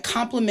something that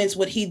complements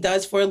what he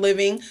does for a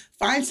living.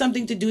 Find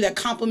something to do that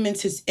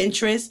complements his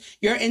interests.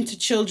 You're into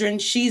children.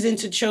 She's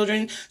into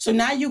children. So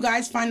now you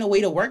guys find a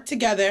way to work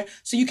together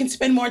so you can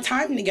spend more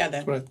time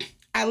together. Right.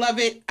 I love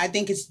it. I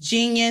think it's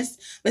genius.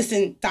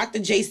 Listen, Dr.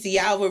 J.C.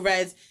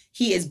 Alvarez,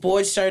 he is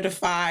board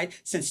certified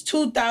since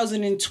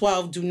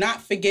 2012. Do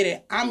not forget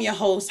it. I'm your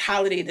host,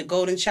 Holiday the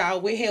Golden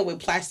Child. We're here with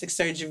Plastic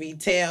Surgery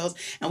Tales,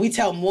 and we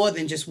tell more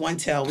than just one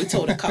tale. We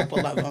told a couple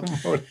of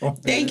them.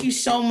 Thank you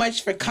so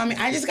much for coming.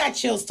 I just got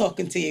chills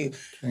talking to you.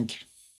 Thank you.